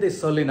காரியத்தை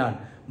சொல்லி நான்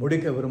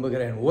முடிக்க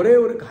விரும்புகிறேன். ஒரே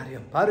ஒரு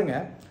காரியம் பாருங்க,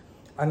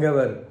 அங்கே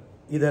அவர்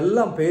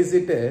இதெல்லாம்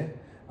பேசிட்டு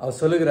அவர்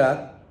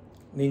சொல்லுகிறார்,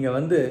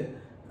 நீங்கள்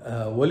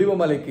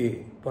ஒலிவமலைக்கு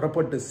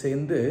புறப்பட்டு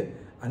சேர்ந்து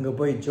அங்கே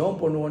போய் ஜோம்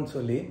பண்ணுவோன்னு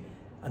சொல்லி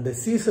அந்த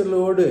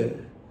சீசர்களோடு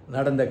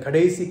நடந்த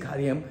கடைசி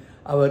காரியம்,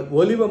 அவர்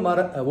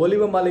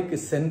ஒலிவமலைக்கு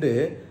சென்று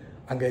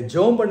அங்கே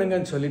ஜோம்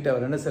பண்ணுங்கன்னு சொல்லிட்டு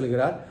அவர் என்ன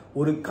சொல்கிறார்,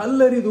 ஒரு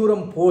கல்லறி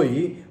தூரம் போய்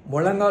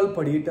முழங்கால்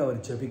படிட்டு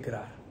அவர்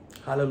ஜெபிக்கிறார்.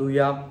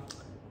 ஹல்லேலூயா.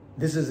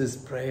 This is his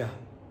prayer,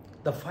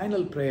 the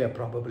final prayer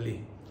probably.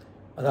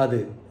 அதாவது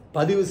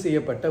பதிவு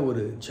செய்யப்பட்ட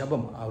ஒரு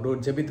ஜெபம்.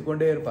 அவர் ஜெபித்து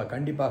கொண்டே இருப்பார்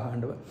கண்டிப்பாக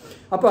ஆண்டவர்.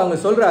 அப்போ அவங்க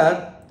சொல்றார்,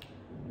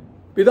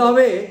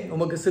 பிதாவே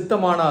உமக்கு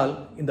சித்தமானால்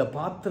இந்த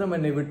பாத்திரம்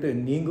என்னை விட்டு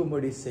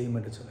நீங்கும்படி செய்யும்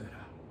என்று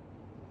சொல்கிறார்.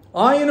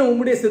 ஆயினும்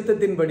உம்முடைய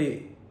சித்தத்தின்படி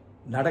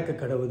நடக்க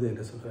கடவுது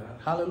என்று சொல்கிறார்.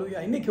 ஹல்லேலூயா.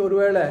 இன்னைக்கு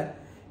ஒருவேளை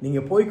நீங்க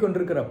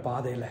போய்கொண்டிருக்கிற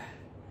பாதையில,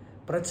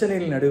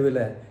 பிரச்சனைகள்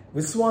நடுவில்,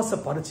 விசுவாச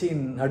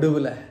பரீட்சையின்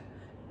நடுவில்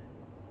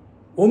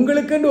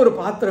உங்களுக்குன்னு ஒரு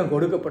பாத்திரம்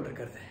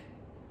கொடுக்கப்பட்டிருக்கிறது.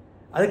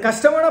 அது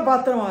கஷ்டமான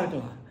பாத்திரமா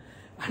இருக்கலாம்.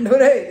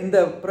 ஆண்டவரே, இந்த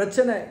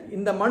பிரச்சனை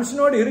இந்த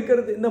மனுஷனோடு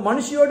இருக்கிறது, இந்த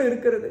மனுஷியோடு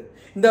இருக்கிறது,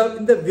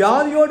 இந்த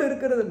வியாதியோடு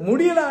இருக்கிறது,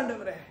 முடியல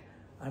ஆண்டவரே.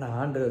 ஆனா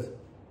ஆண்டவர்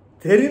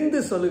தெரிந்து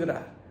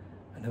சொல்லுகிறார்,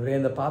 ஆண்டவரே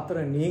இந்த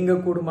பாத்திரம் நீங்க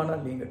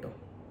கூடுமானால் நீங்கட்டும்,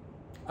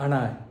 ஆனா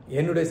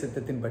என்னுடைய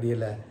சித்தத்தின்படி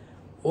இல்ல,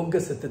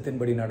 உங்க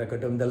சித்தத்தின்படி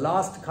நடக்கட்டும். The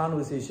last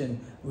conversation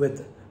with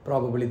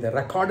probably the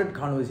recorded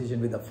conversation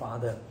with the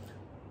Father,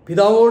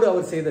 பிதாவோடு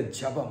அவர் செய்த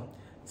ஜெபம்,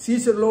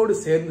 சீசர்களோடு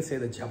சேர்ந்து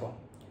செய்த ஜெபம்.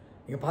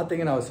 நீங்க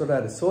பார்த்தீங்கன்னா அவர்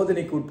சொல்றாரு,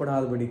 சோதனைக்கு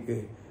உட்படாதபடிக்கு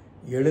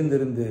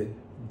எழுந்திருந்து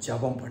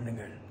ஜெபம்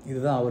பண்ணுங்கள்.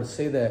 இதுதான் அவர்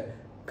செய்த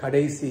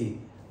கடைசி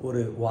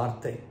ஒரு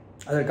வார்த்தை.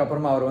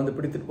 அதற்கப்புறமா அவர்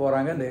பிடித்துட்டு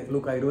போறாங்க. இந்த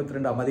லூக்கா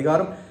 22ஆம்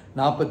அதிகாரம்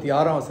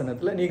 46ஆம்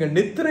வசனத்துல, நீங்கள்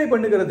நித்திரை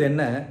பண்ணுகிறது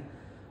என்ன,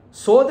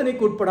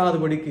 சோதனைக்கு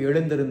உட்படாதபடிக்கு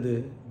எழுந்திருந்து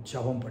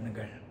ஜெபம்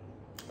பண்ணுங்கள்.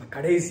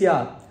 கடைசியா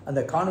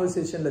அந்த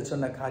கான்வர்சேஷன்ல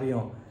சொன்ன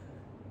காரியம்,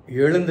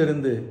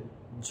 எழுந்திருந்து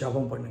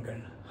ஜெபம்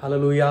பண்ணுங்கள்.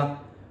 ஹல்லேலூயா.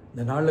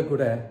 இந்த நாள்ல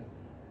கூட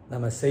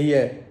நம்ம செய்ய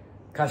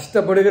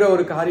கஷ்டப்படுகிற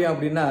ஒரு காரியம்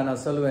அப்படின்னா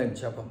நான் சொல்லுவேன்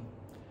ஜெபம்.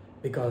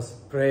 Because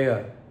prayer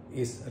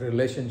is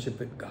relationship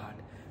with God.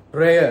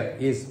 Prayer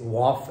is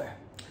warfare.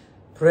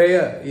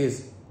 Prayer is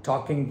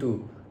talking to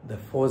the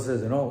forces,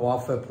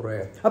 warfare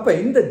prayer. அப்ப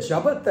இந்த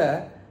ஜெபத்தை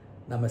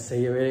நம்ம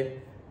செய்யவே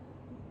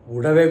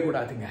விடவே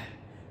கூடாதுங்க.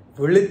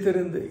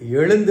 விழித்திருந்து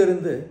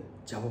எழுந்திருந்து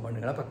ஜெபம்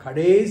பண்ணுங்க. அப்ப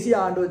கடைசி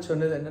ஆண்டவர்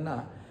சொன்னது என்னன்னா,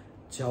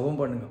 ஜெபம்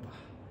பண்ணுங்கப்பா.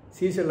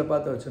 சீசர்ல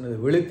பார்த்து அவர் சொன்னது,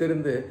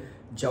 விழித்திருந்து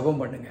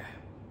ஜெபம் பண்ணுங்க.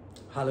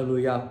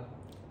 ஹல்லேலூயா.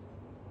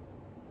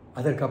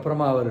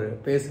 அதற்கப்புறமா அவர்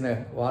பேசின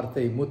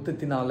வார்த்தை,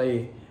 முத்தத்தினாலே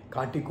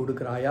காட்டி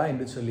கொடுக்கிறாயா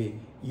என்று சொல்லி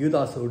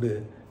யூதாசோடு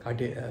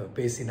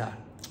பேசினார்.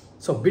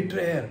 So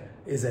betrayer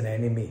is an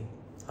enemy.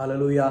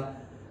 ஹல்லேலூயா.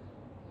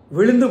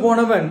 விழுந்து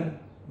போனவன்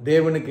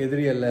தேவனுக்கு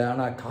எதிரி அல்ல,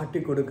 ஆனால்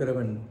காட்டி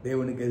கொடுக்கிறவன்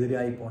தேவனுக்கு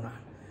எதிரியாகி போனான்.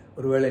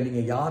 ஒருவேளை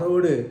நீங்கள்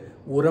யாரோடு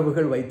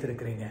உறவுகள்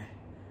வைத்திருக்கிறீங்க,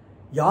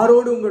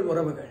 யாரோடு உங்கள்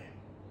உறவுகள்,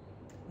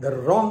 the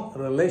wrong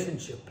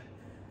relationship,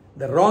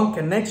 the wrong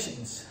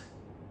connections,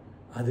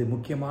 அது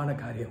முக்கியமான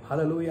காரியம்.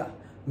 ஹல்லேலூயா.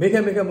 மிக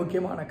மிக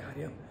முக்கியமான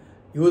காரியம்.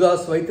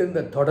 யூதாஸ்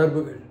வைத்திருந்த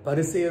தொடர்புகள்,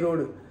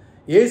 பரிசேயரோடு,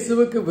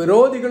 இயேசுவுக்கு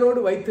விரோதிகளோடு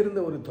வைத்திருந்த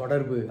ஒரு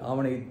தொடர்பு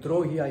அவனை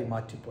துரோகியாய்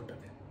மாற்றி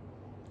போட்டது.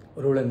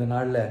 ஒருவேளை இந்த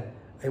நாளில்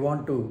I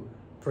want to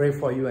pray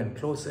for you and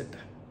close it.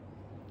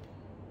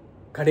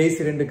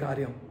 கடைசி 2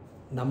 காரியம்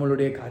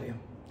நம்மளுடைய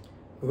காரியம்.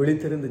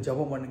 விழித்திருந்து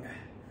ஜெபம் பண்ணுங்க.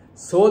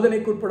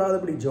 சோதனைக்கு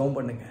உட்படாதபடி ஜெபம்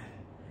பண்ணுங்க.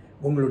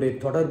 உங்களுடைய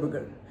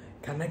தொடர்புகள்,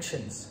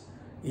 கனெக்ஷன்ஸ்,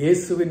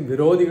 இயேசுவின்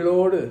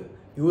விரோதிகளோடு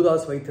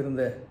யூதாஸ்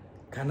வைத்திருந்த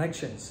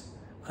கனெக்ஷன்ஸ்,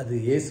 அது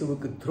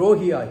இயேசுவுக்கு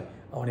துரோகியாய்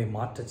அவனை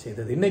மாற்ற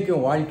செய்தது.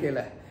 இன்னைக்கும்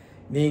வாழ்க்கையில்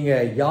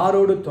நீங்கள்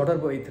யாரோடு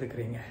தொடர்பு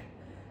வைத்திருக்கிறீங்க,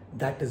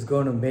 that is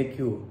gonna to make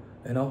you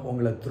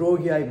உங்களை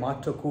துரோகியாய்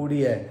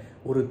மாற்றக்கூடிய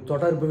ஒரு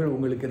தொடர்புகள்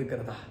உங்களுக்கு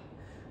இருக்கிறதா?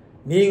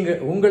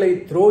 நீங்கள் உங்களை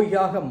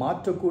துரோகியாக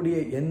மாற்றக்கூடிய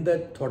எந்த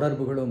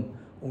தொடர்புகளும்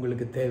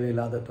உங்களுக்கு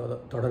தேவையில்லாத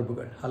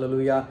தொடர்புகள்.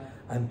 ஹல்லேலூயா.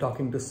 I am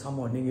talking to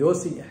someone. நீங்கள்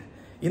யோசிங்க,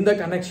 இந்த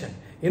கனெக்ஷன்,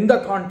 இந்த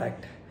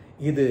கான்டாக்ட்,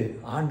 இது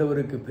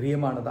ஆண்டவருக்கு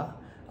பிரியமானதா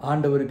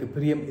ஆண்டவருக்கு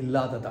பிரியம்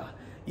இல்லாததா?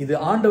 இது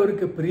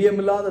ஆண்டவருக்கு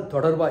பிரியமில்லாத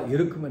தொடர்பாக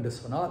இருக்கும் என்று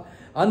சொன்னால்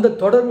அந்த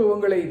தொடர்பு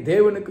உங்களை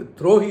தேவனுக்கு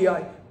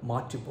துரோகியாய்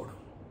மாற்றி போடும்.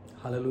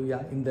 ஹல்லேலூயா.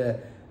 இந்த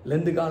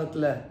லெந்து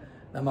காலத்தில்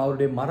நம்ம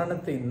அவருடைய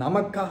மரணத்தை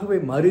நமக்காகவே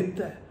மரித்த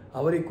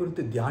அவரை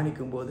குறித்து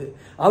தியானிக்கும் போது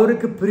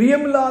அவருக்கு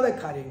பிரியமில்லாத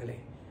காரியங்களை,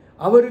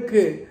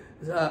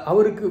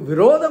 அவருக்கு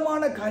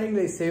விரோதமான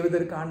காரியங்களை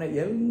செய்வதற்கான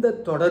எந்த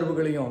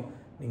தொடர்புகளையும்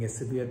நீங்க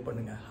சிவியர்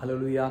பண்ணுங்க.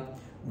 ஹல்லேலூயா.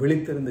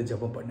 விழித்திருந்து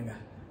ஜெபம் பண்ணுங்க.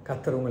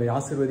 கர்த்தர் உங்களை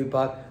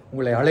ஆசீர்வதிப்பார்.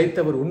 உங்களை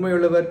அழைத்தவர்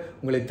உண்மையுள்ளவர்,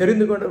 உங்களை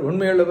தெரிந்து கொண்டவர்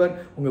உண்மையுள்ளவர்.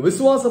 உங்க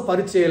விசுவாச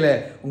பரீட்சையில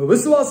உங்க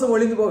விசுவாசம்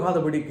ஒளிந்து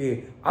போகாதபடிக்கு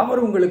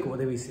அவர் உங்களுக்கு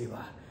உதவி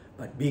செய்வார்.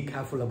 But be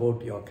careful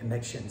about your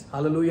connections.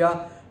 ஹல்லேலூயா.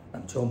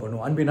 நாம் ஜெபம்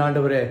பண்ணுவோம். அன்பின்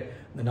ஆண்டவரே,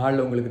 இந்த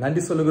நாளில் உங்களுக்கு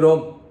நன்றி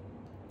சொல்லுகிறோம்.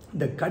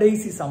 இந்த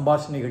கடைசி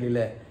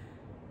சம்பாஷணைகளில்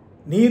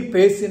நீர்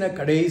பேசின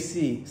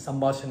கடைசி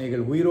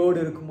சம்பாஷணைகள் உயிரோடு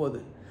இருக்கும்போது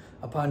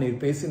அப்பா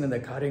நீர் பேசின இந்த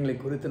காரியங்களை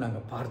குறித்து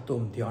நாங்கள்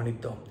பார்த்தோம்,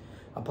 தியானித்தோம்.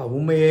 அப்பா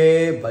உண்மையே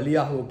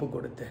பலியாக ஒப்பு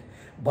கொடுத்தேன்.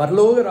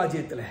 பரலோக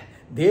ராஜ்யத்தில்,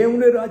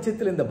 தேவனுடைய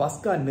ராஜ்யத்தில் இந்த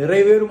பஸ்கா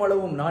நிறைவேறும்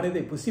அளவும் நான்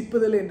இதை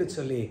புசிப்பதில்லை என்று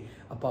சொல்லி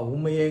அப்பா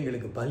உண்மையே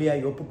எங்களுக்கு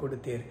பலியாய் ஒப்பு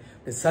கொடுத்தீர்.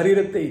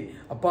 சரீரத்தை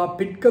அப்பா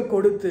பிட்க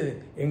கொடுத்து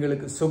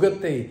எங்களுக்கு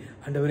சுகத்தை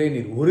ஆண்டவரே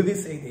நீர் உறுதி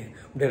செய்தீர்.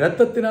 உடைய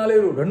ரத்தத்தினாலே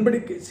ஒரு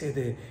உடன்படிக்கை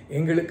செய்து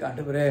எங்களுக்கு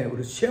ஆண்டவரே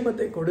ஒரு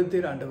சேமத்தை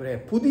கொடுத்தீர். ஆண்டவரே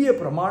புதிய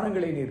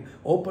பிரமாணங்களை நீர்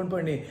ஓபன்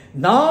பண்ணி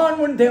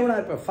நான் உன் தேவனா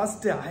இருப்பேன்.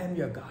 First I am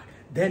your God,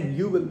 then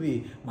you will be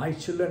my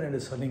children என்று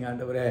சொன்னீங்க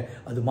ஆண்டவரே.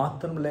 அது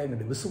மாத்திரமில்லை,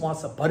 எங்களுடைய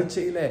விசுவாச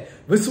பரீட்சையில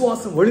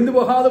விசுவாசம் ஒளிந்து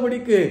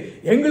போகாதபடிக்கு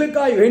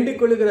எங்களுக்காய் வேண்டிக்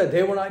கொள்ளுகிற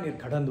தேவனாய்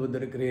நீர் கடந்து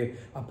வந்திருக்கிறீர்.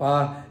 அப்பா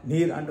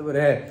நீர்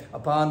ஆண்டவரே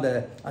அப்பா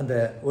அந்த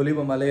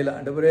ஒலிவ மலையில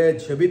ஆண்டவரே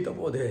ஜெபித்த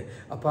போது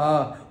அப்பா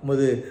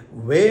உமது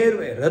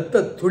வேர்வை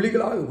இரத்த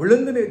துளிகளாக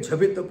விழுந்து நீர்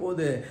ஜெபித்த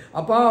போது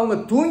அப்பா அவங்க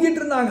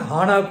தூங்கிட்டு இருந்தாங்க.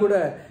 ஆனா கூட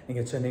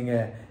நீங்க சொன்னீங்க,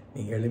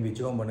 நீங்க எழும்பி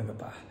ஜெபம்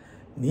பண்ணுங்கப்பா,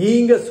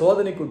 நீங்க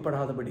சோதனைக்கு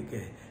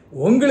உட்படாதபடிக்கு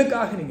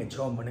உங்களுக்காக நீங்க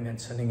ஜெபம்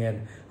பண்ணுங்கன்னு சொன்னீங்க.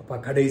 அப்பா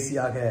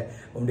கடைசியாக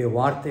உங்களுடைய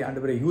வார்த்தை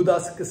ஆண்டவரே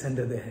யூதாசுக்கு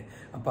சென்றது.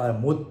 அப்பா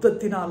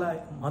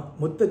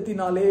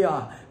முத்தத்தினாலே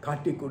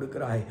காட்டி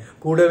கொடுக்கிறாய்.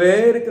 கூடவே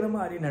இருக்கிற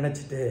மாதிரி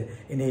நினைச்சிட்டு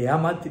என்னை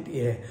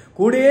ஏமாத்திட்டியே,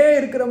 கூடவே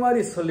இருக்கிற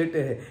மாதிரி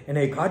சொல்லிட்டு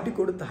என்னை காட்டி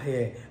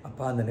கொடுத்தாயே.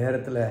 அப்பா அந்த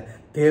நேரத்தில்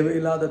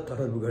தேவையில்லாத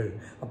தொடர்புகள்,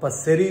 அப்பா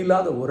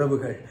சரியில்லாத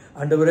உறவுகள்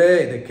ஆண்டவரே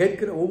இதை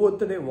கேட்கிற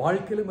ஒவ்வொருத்தருடைய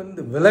வாழ்க்கையிலும்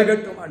இருந்து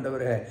விலகட்டும்.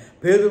 ஆண்டவரே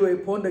பேதுவை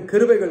போன்ற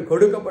கிருபைகள்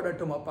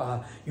கொடுக்கப்படட்டும். அப்பா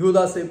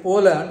யூதாசை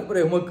போல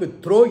ஆண்டவரே உமக்கு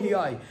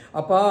துரோகியாய்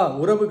அப்பா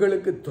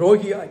உறவுகளுக்கு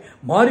துரோகியாய்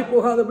மாறி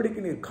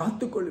போகாதபடிக்கு நீர்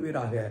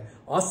காத்துக்கொள்வீராக,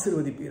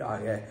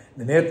 ஆசீர்வதிப்பீராக.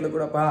 இந்த நேரத்தில்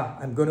கூடப்பா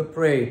I'm going to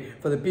pray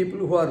for the people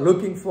who are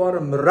looking for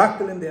a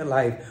miracle in their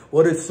life.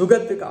 ஒரு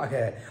சுகத்துக்காக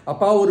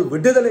அப்பா, ஒரு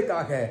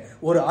விடுதலைக்காக,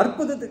 ஒரு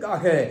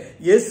அற்புதத்துக்காக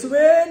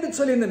இயேசுவே என்று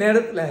சொல்லி இந்த நேரத்தில்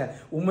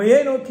உம்மையே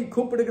நோக்கி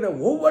கூப்பிடுகிற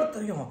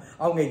ஒவ்வொருத்தரையும்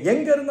அவங்க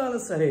எங்க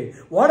இருந்தாலும் சரி,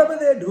 whatever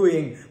they are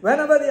doing,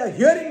 whenever they are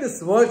hearing these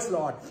words,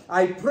 Lord,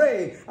 I pray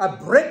a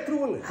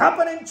breakthrough will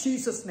happen in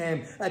Jesus' name.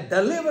 A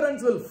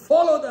deliverance will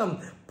follow them,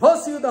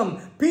 pursue them,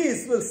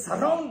 peace will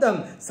surround them.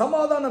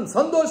 சமாதானம்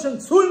சந்தோஷம்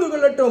சூழ்ந்து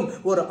கொள்ளட்டும்.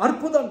 ஒரு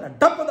அற்புதம்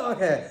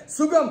நடப்பதாக,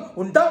 சுகம்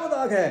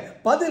உண்டாவதாக,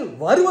 பதில்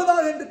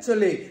வருவதாக என்று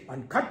சொல்லி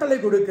நான் கட்டளை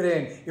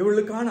கொடுக்கிறேன்.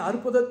 இவளுக்கான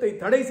அற்புதத்தை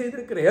தடை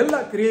செய்திருக்கிற எல்லா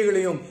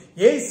கிரியைகளையும்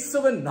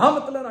இயேசுவின்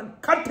நாமத்தில் நான்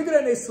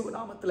கட்டுகிறேன். இயேசுவின்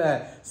நாமத்தில்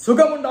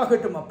சுகம்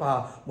உண்டாகட்டும். அப்பா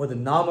உமது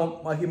நாமம்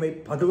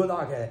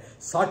மகிமைப்படுவதாக,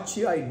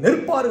 சாட்சியாய்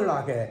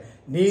நிற்பார்களாக.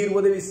 நீர்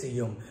உதவி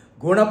செய்யும்.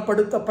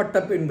 குணப்படுத்தப்பட்ட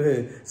பின்பு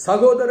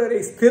சகோதரரை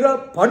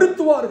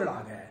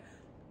ஸ்திரப்படுத்துவார்களாக.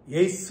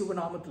 இயேசுவின்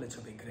நாமத்தில்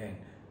ஜெபிக்கிறேன்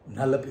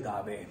நல்ல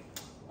பிதாவே.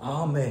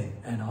 ஆமென்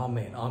and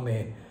ஆமென்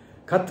ஆமென்.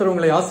 கர்த்தர்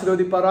உங்களை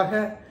ஆசீர்வதிப்பாராக.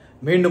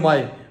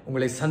 மீண்டுமாய்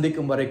உங்களை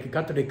சந்திக்கும் வரைக்கும்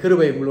கர்த்தருடைய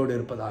கிருபை உங்களோடு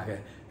இருப்பதாக.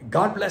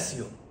 God bless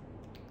you.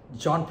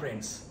 John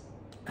Prince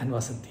and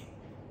Vasanthi.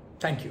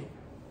 Thank you.